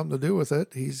had something to do with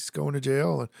it, he's going to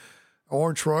jail. And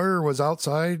Owen Schroyer was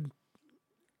outside,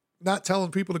 not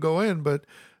telling people to go in, but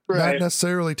not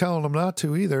necessarily telling them not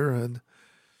to either. And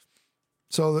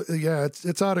so, yeah,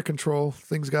 it's out of control.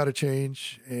 Things got to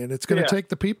change, and it's going to take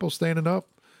the people standing up.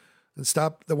 And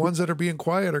stop. The ones that are being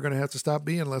quiet are going to have to stop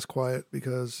being less quiet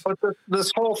because. But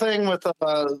this whole thing with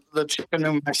the chick in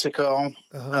New Mexico,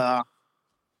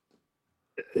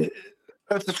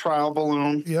 that's a trial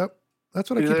balloon. Yep, that's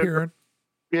what I keep hearing.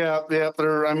 Yeah. It's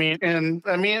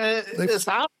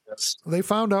obvious. They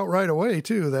found out right away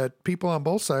too that people on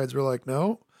both sides were like,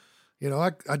 no,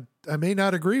 I may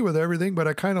not agree with everything, but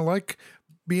I kind of like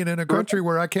being in a country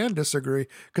where I can disagree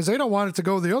because they don't want it to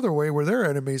go the other way where their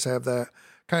enemies have that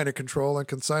kind of control and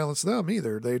can silence them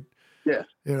either.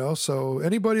 So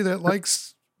anybody that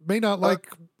may not like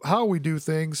how we do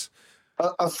things.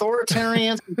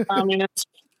 Authoritarians and communists,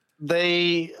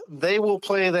 they will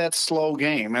play that slow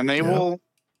game and they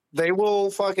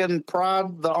will fucking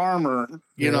prod the armor.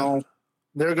 They're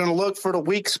going to look for the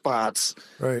weak spots.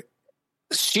 Right.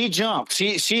 She jumped.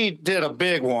 She did a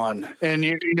big one, and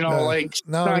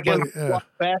not getting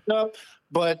back up,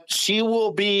 but she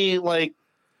will be like.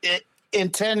 In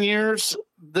 10 years,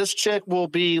 this chick will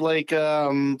be like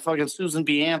fucking Susan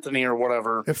B. Anthony or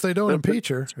whatever. If they don't impeach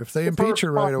her. If they impeach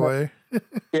her right away.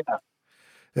 Yeah.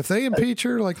 If they impeach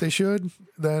her like they should,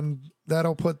 then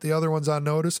that'll put the other ones on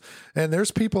notice. And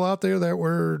there's people out there that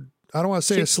were, I don't want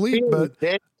to say asleep, but.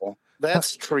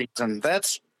 That's treason.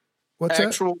 That's what's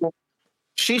actual. That?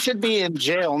 She should be in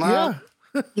jail,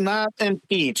 not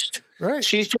impeached. Right.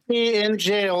 She should be in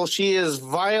jail. She is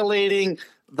violating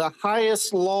the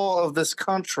highest law of this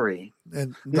country.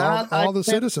 And Not all the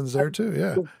citizens there too.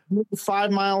 Yeah.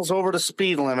 5 miles over the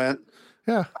speed limit.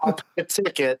 Yeah. I'll pay a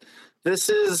ticket. This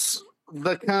is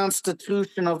the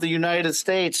Constitution of the United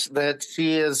States that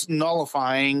she is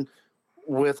nullifying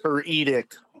with her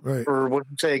edict. Right. Or what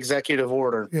you say, executive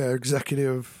order. Yeah.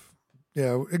 Executive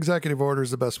order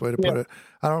is the best way to put it.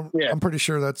 I'm pretty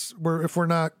sure if we're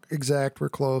not exact, we're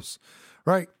close.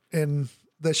 Right. And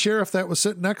the sheriff that was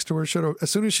sitting next to her should have,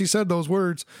 as soon as she said those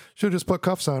words, should have just put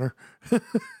cuffs on her.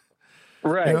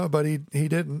 Right. But he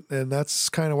didn't. And that's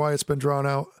kind of why it's been drawn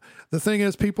out. The thing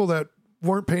is, people that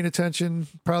weren't paying attention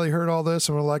probably heard all this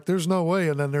and were like, there's no way.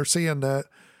 And then they're seeing that,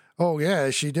 oh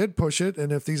yeah, she did push it.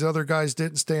 And if these other guys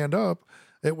didn't stand up,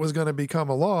 it was going to become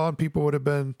a law and people would have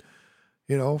been,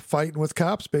 fighting with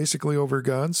cops basically over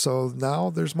guns. So now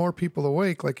there's more people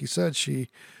awake. Like you said, she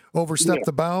overstepped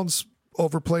the bounds,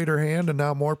 overplayed her hand, and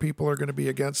now more people are going to be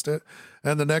against it.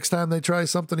 And the next time they try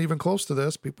something even close to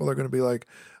this, people are going to be like,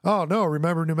 oh no,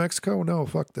 remember New Mexico? No,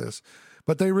 fuck this.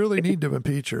 But they really need to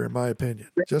impeach her, in my opinion.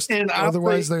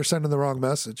 Otherwise they're sending the wrong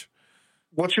message.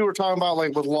 What you were talking about,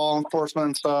 like with law enforcement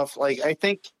and stuff, like I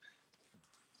think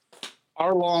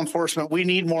our law enforcement, we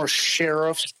need more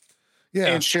sheriffs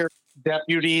and sheriff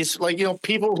deputies, like,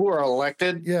 people who are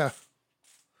elected. Yeah.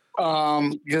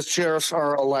 Because sheriffs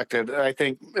are elected, I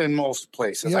think, in most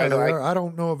places. Yeah, I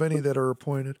don't know of any that are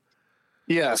appointed.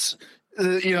 Yes.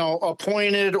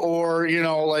 Appointed or,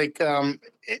 and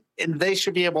they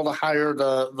should be able to hire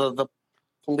the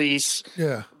police.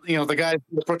 Yeah. The guys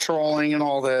patrolling and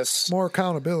all this. More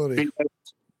accountability.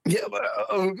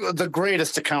 The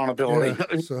greatest accountability.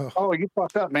 Yeah, so. Oh, you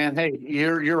fucked up, man. Hey,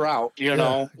 you're out,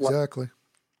 Exactly.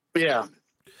 Yeah.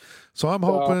 So I'm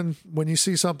hoping when you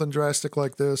see something drastic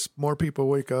like this, more people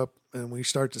wake up and we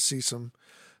start to see some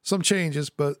changes.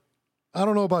 But I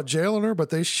don't know about jailing her,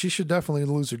 but she should definitely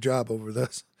lose her job over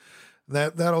this.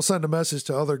 That'll send a message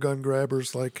to other gun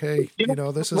grabbers like, hey,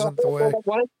 this isn't the way.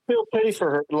 Why do you feel pity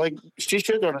for her? Like, she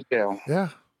should go to jail. Yeah.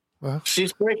 Well,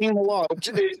 she's breaking the law.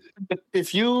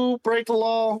 If you break the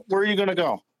law, where are you going to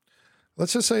go?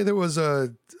 Let's just say there was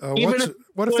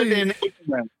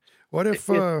what if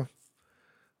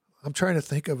I'm trying to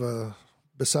think of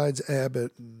besides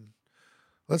Abbott, and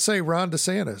let's say Ron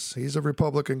DeSantis, he's a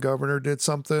Republican governor, did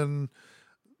something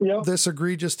this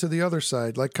egregious to the other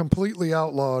side, like completely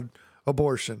outlawed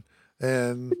abortion.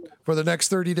 And for the next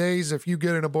 30 days, if you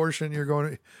get an abortion,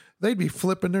 they'd be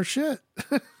flipping their shit.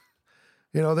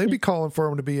 They'd be calling for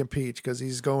him to be impeached because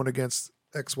he's going against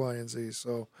X, Y, and Z.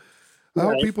 So I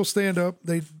hope people stand up.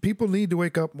 People need to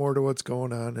wake up more to what's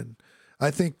going on. And I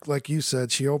think, like you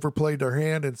said, she overplayed her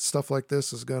hand, and stuff like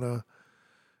this is going to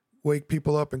wake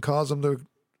people up and cause them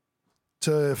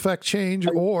to affect change,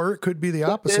 or it could be the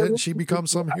opposite and she becomes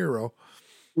some hero.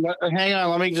 Hang on,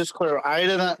 let me just clear.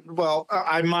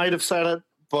 I might have said it,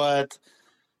 but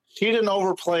she didn't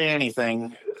overplay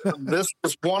anything. This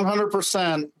was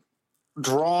 100%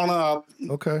 drawn up.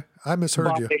 Okay, I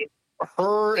misheard you.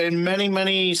 Her and many,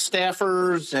 many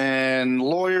staffers and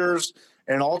lawyers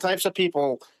and all types of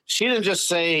people. She didn't just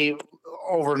say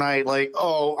overnight, like,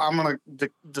 oh, I'm going to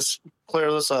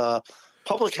declare this a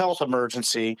public health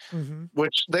emergency,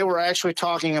 which they were actually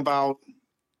talking about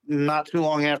not too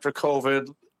long after COVID.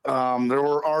 There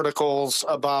were articles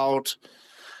about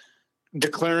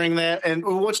declaring that, and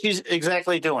what she's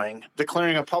exactly doing,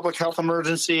 declaring a public health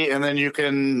emergency, and then you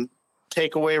can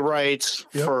take away rights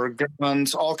for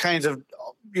guns, all kinds of,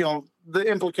 the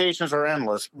implications are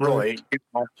endless, really.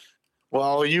 Right.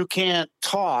 Well, you can't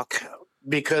talk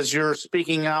because you're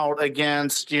speaking out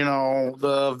against,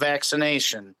 the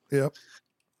vaccination. Yep.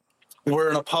 We're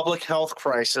in a public health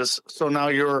crisis. So now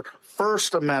your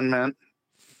First Amendment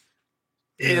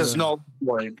is null and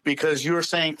void because you're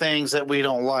saying things that we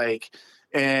don't like.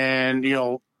 And,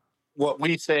 what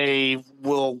we say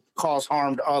will cause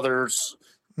harm to others.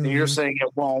 And you're saying it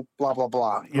won't, blah, blah,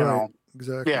 blah. You know?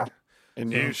 Exactly. Yeah.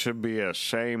 And you should be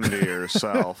ashamed of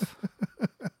yourself.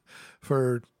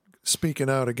 For speaking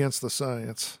out against the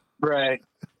science. Right.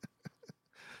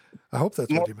 I hope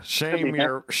that's what you meant.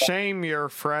 Shame your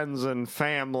friends and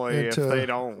family if they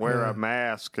don't wear a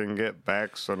mask and get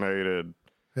vaccinated.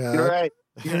 Yeah, you're right.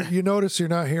 You notice you're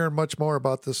not hearing much more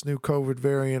about this new COVID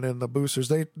variant and the boosters.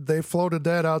 They floated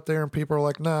that out there, and people are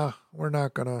like, "Nah, we're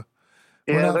not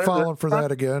falling for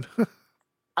that again."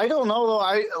 I don't know though.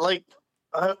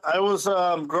 I was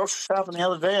grocery shopping the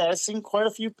other day. I seen quite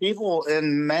a few people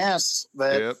in masks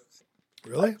that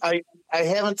really I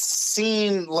haven't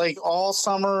seen like all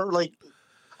summer. Like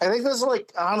I think this is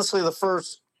honestly the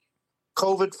first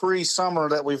COVID-free summer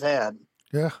that we've had.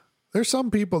 Yeah. There's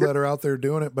some people that are out there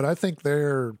doing it, but I think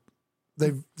they're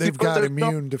they've got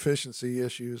immune deficiency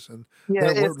issues, and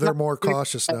they're more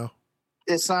cautious now.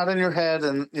 It's not in your head,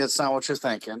 and it's not what you're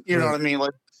thinking. You know what I mean?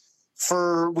 Like,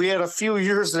 we had a few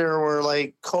years there where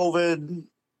like COVID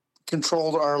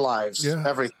controlled our lives. Yeah.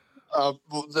 Everything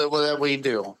that we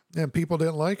do. And people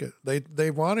didn't like it.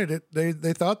 They wanted it.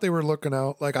 They thought they were looking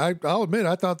out. Like I'll admit,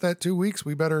 I thought that 2 weeks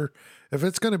we better, if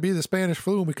it's going to be the Spanish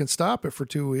flu and we can stop it for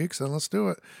 2 weeks, then let's do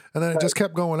it. And then it just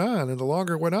kept going on. And the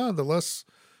longer it went on, the less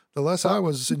I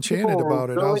was enchanted about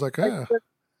it. I was like, yeah.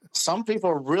 Some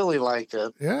people really liked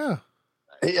it. Yeah.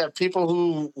 Yeah, people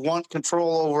who want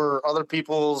control over other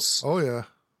people's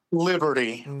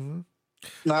liberty. Mm-hmm.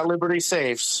 Not liberty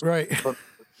safes. Right. But,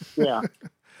 yeah.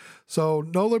 So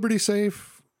no liberty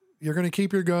safe. You're going to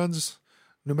keep your guns.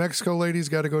 New Mexico ladies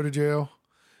got to go to jail.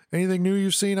 Anything new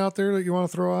you've seen out there that you want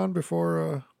to throw on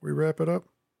before we wrap it up?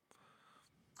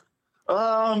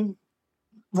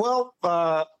 Well,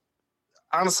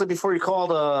 honestly, before you called,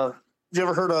 you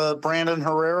ever heard of Brandon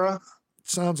Herrera?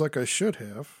 Sounds like I should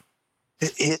have.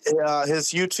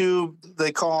 His YouTube,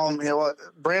 they call him,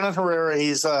 Brandon Herrera.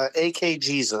 He's AK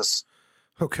Jesus.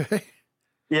 Okay.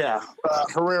 Yeah.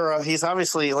 Herrera, he's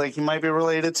obviously, like, he might be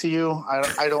related to you.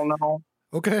 I don't know.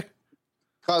 Okay.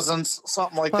 Cousins,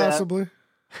 something like Possibly. that.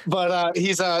 But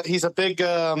he's a big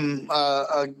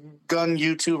a gun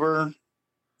YouTuber.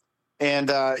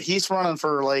 And he's running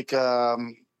for, like, I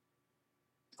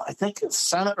think it's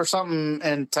Senate or something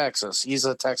in Texas. He's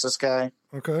a Texas guy.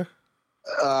 Okay.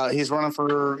 He's running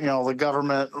for, the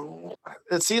government.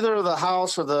 It's either the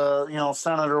House or the,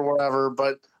 Senate or whatever.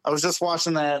 But I was just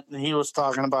watching that, and he was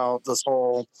talking about this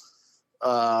whole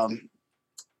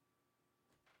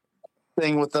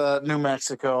thing with the New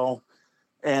Mexico.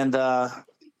 And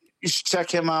you should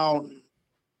check him out.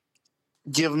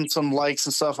 Give him some likes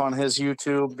and stuff on his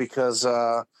YouTube, because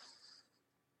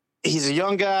he's a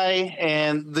young guy,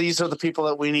 and these are the people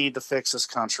that we need to fix this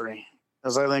country.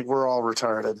 Because I think we're all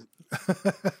retarded.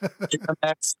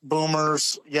 X,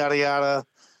 boomers, yada yada.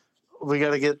 We got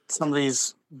to get some of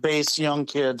these base young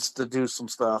kids to do some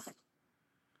stuff.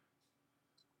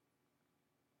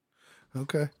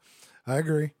 Okay, I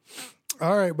agree.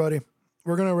 All right, buddy,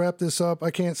 we're gonna wrap this up. I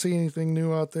can't see anything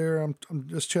new out there. I'm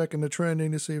just checking the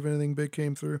trending to see if anything big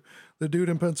came through. The dude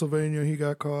in Pennsylvania, he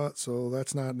got caught, so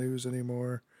that's not news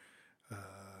anymore.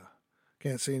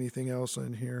 Can't see anything else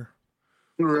in here.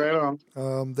 Right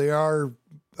on. They are,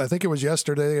 I think it was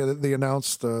yesterday, they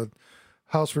announced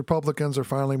House Republicans are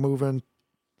finally moving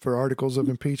for articles of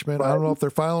impeachment. I don't know if they're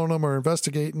filing them or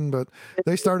investigating, but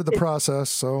they started the process.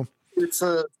 So it's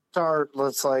a start.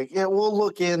 It's like, we'll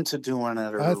look into doing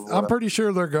it. I'm pretty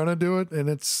sure they're going to do it. And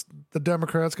it's the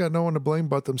Democrats got no one to blame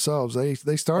but themselves. They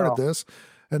started this,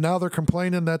 and now they're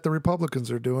complaining that the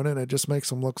Republicans are doing it. And it just makes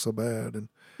them look so bad. And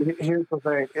here's the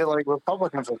thing, like,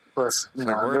 Republicans are first.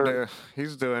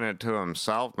 He's doing it to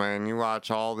himself, man. You watch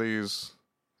all these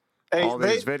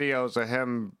videos of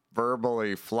him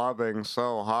verbally flubbing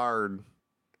so hard.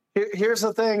 Here's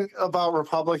the thing about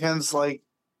Republicans, like,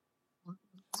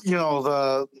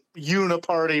 the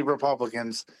uniparty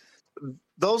Republicans.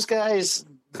 Those guys,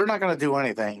 they're not going to do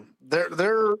anything.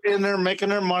 They're in there making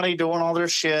their money, doing all their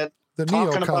shit. The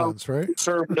neocons, right?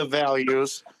 Conservative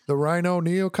values. The Rhino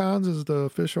neocons is the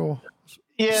official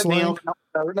slang.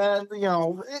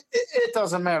 Neocons. It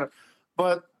doesn't matter.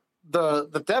 But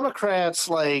the Democrats,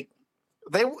 like,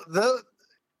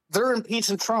 they're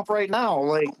impeaching Trump right now,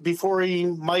 like, before he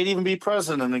might even be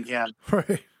president again.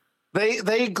 Right.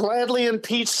 They gladly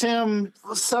impeached him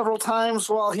several times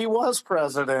while he was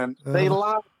president. They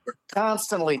lied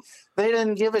constantly. They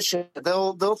didn't give a shit.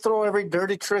 They'll throw every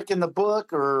dirty trick in the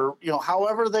book, or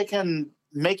however they can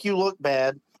make you look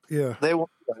bad. Yeah, they will.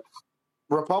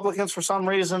 Republicans, for some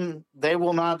reason, they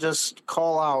will not just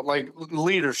call out, like,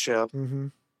 leadership. Mm-hmm.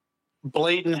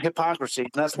 Blatant hypocrisy.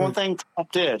 And that's one thing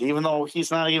Trump did, even though he's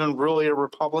not even really a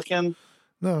Republican.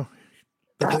 No.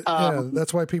 Yeah,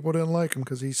 that's why people didn't like him,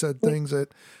 because he said things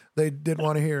that they didn't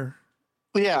want to hear.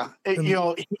 Yeah,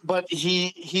 but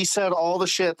he said all the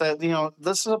shit that,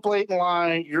 this is a blatant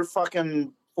lie. You're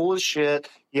fucking full of shit,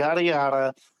 yada,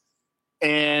 yada.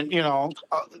 And,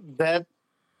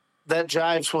 that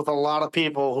jives with a lot of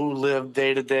people who live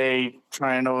day to day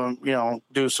trying to,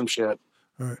 do some shit.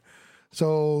 All right.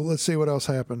 So let's see what else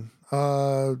happened.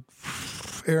 Aaron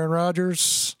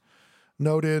Rodgers,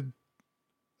 noted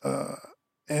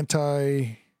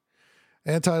anti-lockdown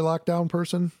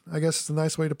person, I guess is a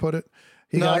nice way to put it.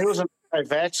 He was an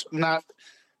anti-vax.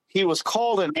 He was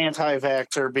called an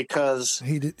anti-vaxxer because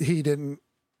he didn't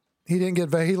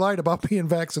get he lied about being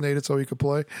vaccinated so he could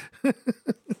play.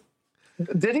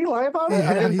 Did he lie about it?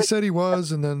 Yeah, he said he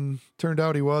was, and then turned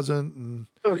out he wasn't. And...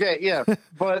 Okay, yeah.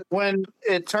 But when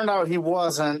it turned out he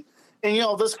wasn't,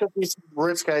 and this could be some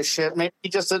rich guy shit. Maybe he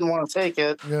just didn't want to take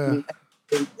it. Yeah.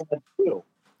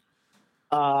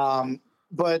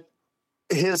 But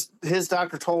his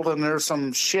doctor told him there's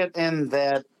some shit in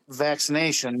that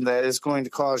vaccination that is going to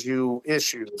cause you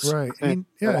issues. Right.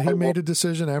 He made a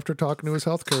decision after talking to his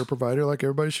healthcare provider, like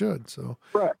everybody should. So,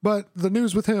 right. But the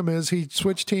news with him is he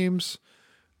switched teams,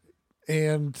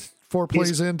 and 4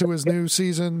 plays into his new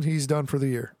season, he's done for the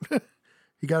year.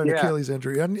 He got an Achilles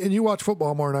injury, and you watch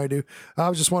football more than I do. I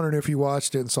was just wondering if you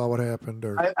watched it and saw what happened.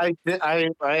 Or I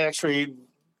actually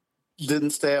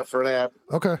didn't stay up for that.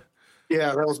 Okay.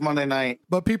 Yeah, that was Monday night.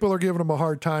 But people are giving him a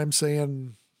hard time,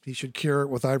 saying he should cure it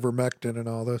with ivermectin and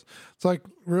all this. It's like,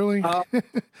 really?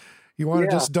 You want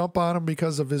to just dump on him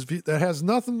because of his view? That has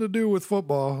nothing to do with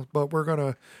football, but we're going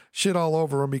to shit all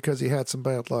over him because he had some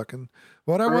bad luck. And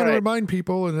what I want to remind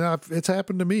people, and it's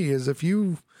happened to me, is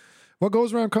what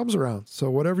goes around comes around. So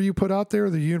whatever you put out there,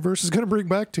 the universe is going to bring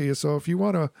back to you. So if you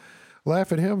want to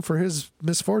laugh at him for his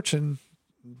misfortune,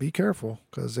 be careful,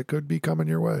 because it could be coming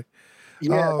your way.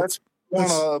 Yeah, that's one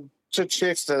of the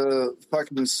chicks to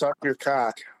fucking suck your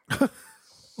cock. So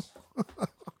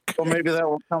maybe that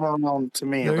will come around to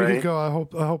me. There you go. I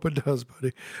hope it does,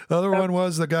 buddy. The other one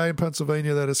was the guy in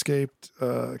Pennsylvania that escaped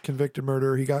convicted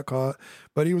murder. He got caught,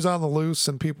 but he was on the loose,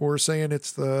 and people were saying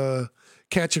it's the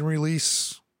catch and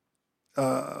release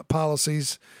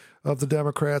policies of the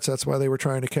Democrats. That's why they were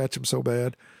trying to catch him so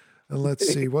bad. And let's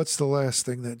see, what's the last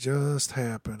thing that just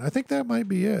happened? I think that might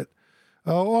be it.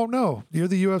 Oh no, you're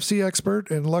the UFC expert,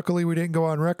 and luckily we didn't go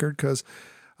on record because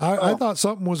I thought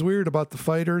something was weird about the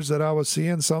fighters that I was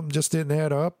seeing. Something just didn't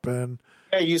add up. And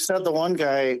yeah, you said the one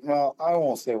guy. Well, I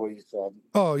won't say what you said.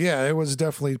 Oh yeah, it was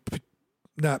definitely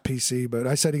not PC, but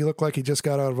I said he looked like he just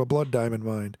got out of a blood diamond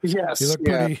mine. Yes, he looked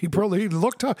pretty. He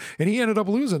looked tough, and he ended up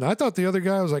losing. I thought the other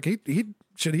guy was like,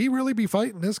 should he really be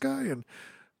fighting this guy? And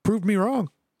proved me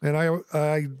wrong. And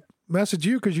I messaged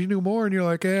you because you knew more, and you're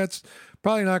like, it's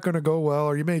probably not going to go well,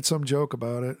 or you made some joke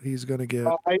about it. He's going to get.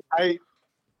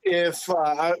 If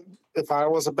I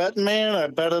was a betting man, I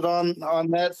bet it on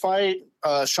that fight.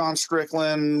 Sean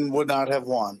Strickland would not have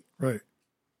won. Right.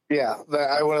 Yeah,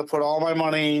 I would have put all my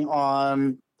money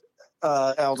on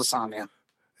Adesanya.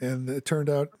 And it turned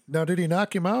out. Now, did he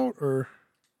knock him out, or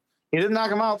he didn't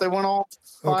knock him out? They went all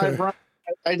 5 rounds.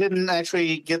 I didn't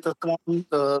actually get this one,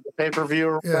 the pay-per-view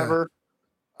or whatever,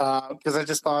 because I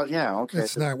just thought,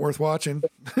 it's not worth watching.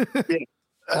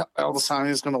 Adesanya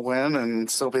is going to win and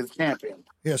still be the champion.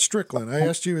 Yeah, Strickland. I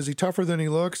asked you, is he tougher than he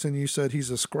looks? And you said he's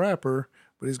a scrapper,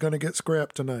 but he's going to get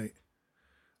scrapped tonight.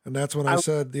 And that's when I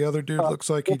said the other dude looks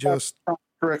like he just...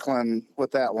 Strickland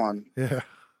with that one. Yeah.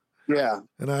 Yeah.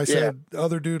 And I said the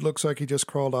other dude looks like he just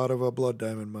crawled out of a blood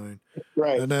diamond mine.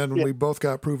 Right. And then we both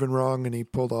got proven wrong, and he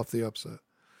pulled off the upset.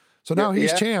 So now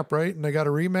he's champ, right? And they got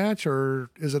a rematch, or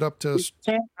is it up to...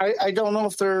 I don't know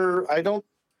if they're... I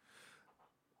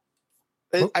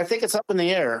think it's up in the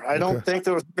air. I don't think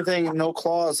there was anything, no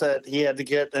clause that he had to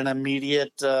get an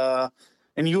immediate. And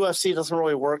UFC doesn't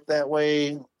really work that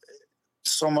way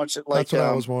so much. Like that's what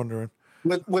I was wondering.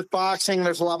 With boxing,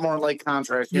 there's a lot more like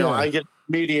contracts. You know, I get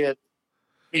immediate,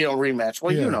 rematch.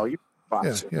 Well, you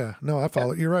boxing. Yeah. No, I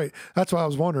follow. You're right. That's why I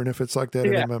was wondering if it's like that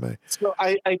in MMA. So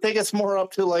I think it's more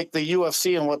up to like the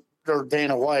UFC and or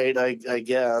Dana White, I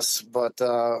guess. But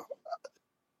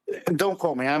don't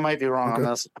quote me. I might be wrong on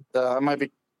this. I might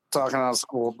be talking out of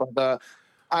school, but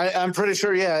I'm pretty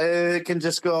sure. Yeah, it can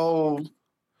just go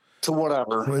to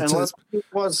whatever, unless it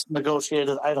was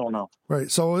negotiated. I don't know.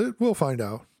 Right. So we'll find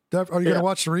out. Are you going to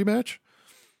watch the rematch?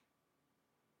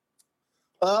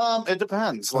 It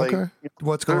depends. Like,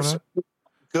 what's going on?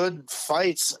 Good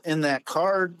fights in that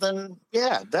card, then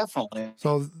yeah, definitely.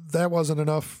 So that wasn't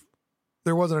enough.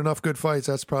 There wasn't enough good fights.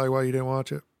 That's probably why you didn't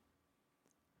watch it.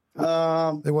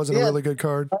 It wasn't a really good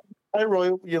card. I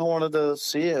really, wanted to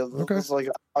see it. It was like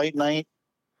a fight night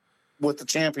with the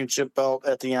championship belt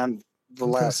at the end, the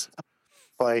last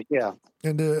fight. Yeah,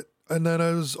 and then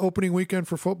it was opening weekend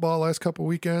for football last couple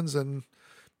weekends, and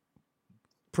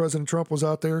President Trump was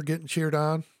out there getting cheered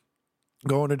on,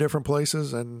 going to different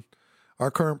places, and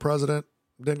our current president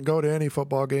didn't go to any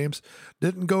football games,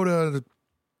 didn't go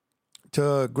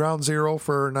to Ground Zero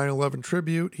for 9/11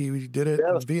 tribute. He did it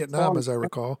in Vietnam, as I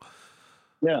recall.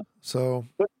 Yeah. So,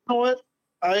 but you know what?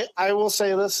 I will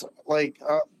say this, like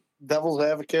devil's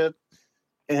advocate,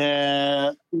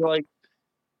 and like,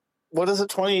 what is it?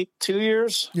 22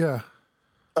 years? Yeah.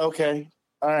 Okay.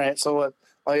 All right. So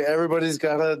Like everybody's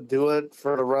got to do it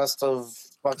for the rest of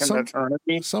fucking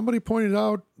eternity. Somebody pointed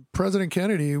out President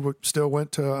Kennedy still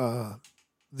went to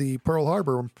the Pearl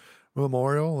Harbor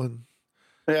Memorial, and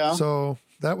so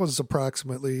that was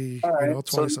approximately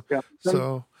 20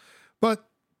 so but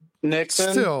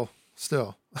Nixon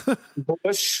still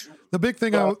Bush, the big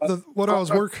thing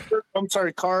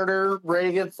Carter,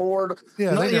 Reagan, Ford,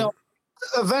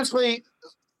 eventually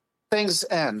things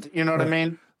end, you know what I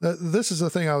mean? This is the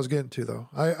thing I was getting to, though.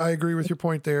 I agree with your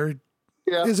point there.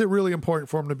 Yeah. Is it really important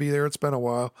for him to be there? It's been a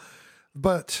while,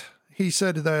 but he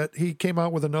said that he came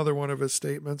out with another one of his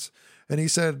statements, and he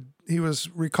said he was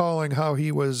recalling how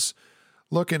he was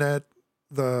looking at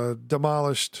the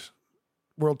demolished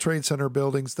World Trade Center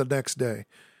buildings the next day.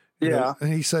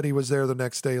 And he said he was there the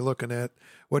next day looking at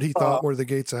what he thought were the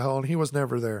gates of hell, and he was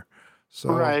never there. So,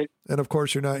 right. And of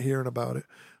course, you're not hearing about it.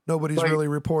 Nobody's really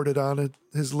reported on it.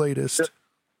 His latest.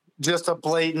 Just a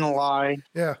blatant lie.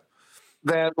 Yeah.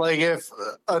 That, like, if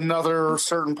another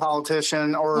certain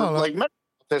politician or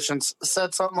politicians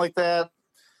said something like that.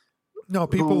 No,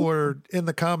 people were in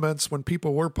the comments when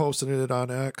people were posting it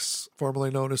on X, formerly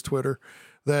known as Twitter,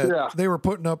 that they were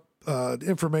putting up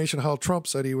information how Trump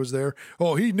said he was there.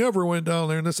 Oh, he never went down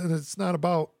there, and it's not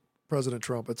about President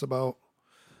Trump. It's about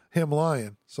him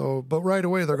lying. So, but right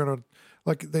away they're gonna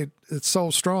it's so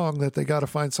strong that they got to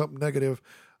find something negative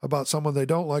about someone they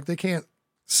don't like. They can't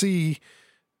see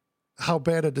how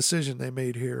bad a decision they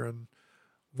made here and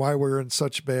why we're in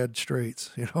such bad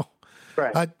straits.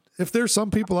 Right. If there's some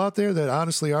people out there that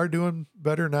honestly are doing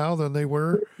better now than they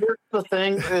were. Here's the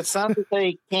thing. It's not that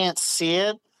they can't see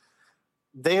it.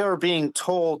 They are being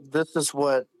told this is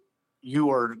what you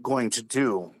are going to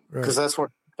do. Because that's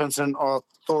what happens in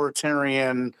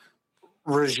authoritarian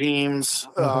regimes,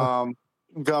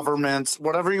 governments,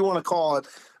 whatever you want to call it.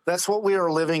 That's what we are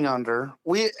living under.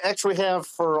 We actually have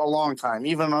for a long time,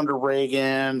 even under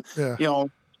Reagan,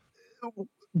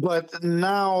 but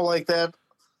now like that,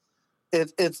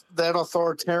 it's that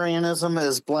authoritarianism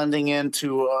is blending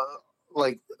into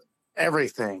like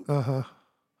everything.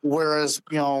 Whereas,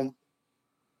 in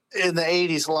the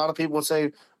 80s, a lot of people would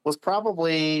say was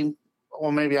probably,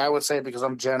 well, maybe I would say because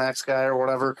I'm Gen X guy or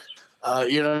whatever,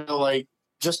 like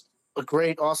just a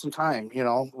great, awesome time.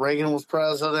 Reagan was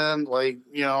president,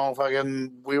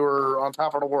 fucking, we were on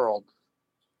top of the world.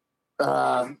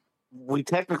 We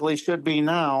technically should be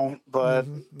now, but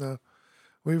no.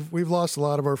 We've lost a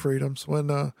lot of our freedoms when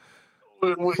they're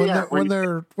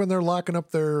locking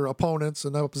up their opponents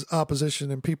and opposition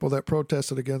and people that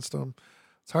protested against them.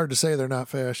 It's hard to say they're not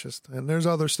fascist. And there's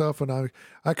other stuff, and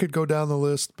I could go down the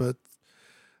list, but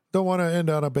don't want to end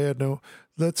on a bad note.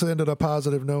 Let's end on a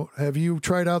positive note. Have you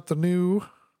tried out the new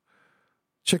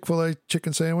Chick-fil-A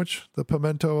chicken sandwich, the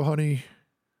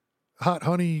hot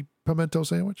honey pimento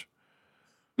sandwich?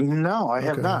 No, I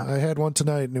have not. I had one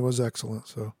tonight, and it was excellent.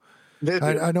 So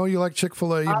I know you like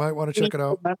Chick-fil-A. You might want to check it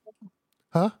out.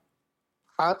 Huh?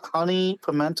 Hot honey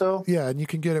pimento? Yeah, and you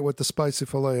can get it with the spicy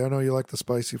filet. I know you like the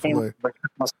spicy filet.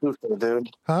 Dude.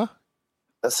 Huh?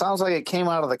 That sounds like it came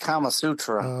out of the Kama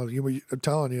Sutra. I'm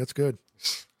telling you, it's good.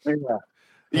 Yeah.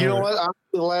 You know what?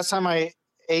 The last time I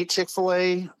ate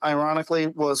Chick-fil-A, ironically,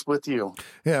 was with you.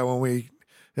 Yeah, when we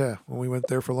went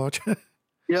there for lunch.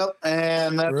 Yep,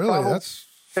 and that's really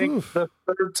the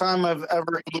third time I've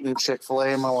ever eaten Chick-fil-A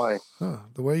in my life. Huh.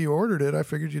 The way you ordered it, I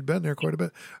figured you'd been there quite a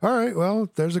bit. All right, well,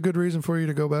 there's a good reason for you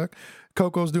to go back.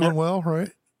 Coco's doing well,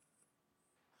 right?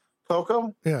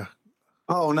 Coco? Yeah.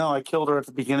 Oh, no, I killed her at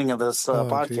the beginning of this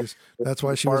podcast. Geez. That's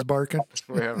why she was barking?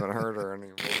 We haven't heard her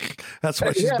anymore. That's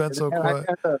why she's been so quiet.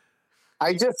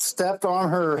 I just stepped on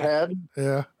her head.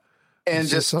 Yeah. And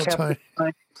just kept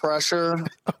pressure.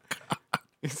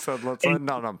 He said, let's end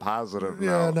on a positive note.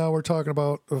 Yeah, now we're talking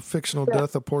about a fictional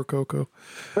death of poor Coco.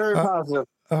 Very positive.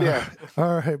 Yeah.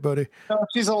 All right, buddy. No,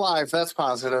 she's alive. That's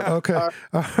positive. Okay.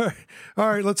 All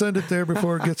right. Let's end it there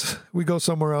before we go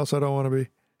somewhere else I don't want to be.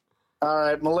 All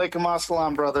right. Malaikum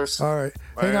assalam, brothers. All right.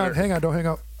 Hang on. Don't hang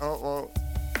up. Oh, well.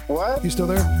 What? You still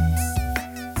there?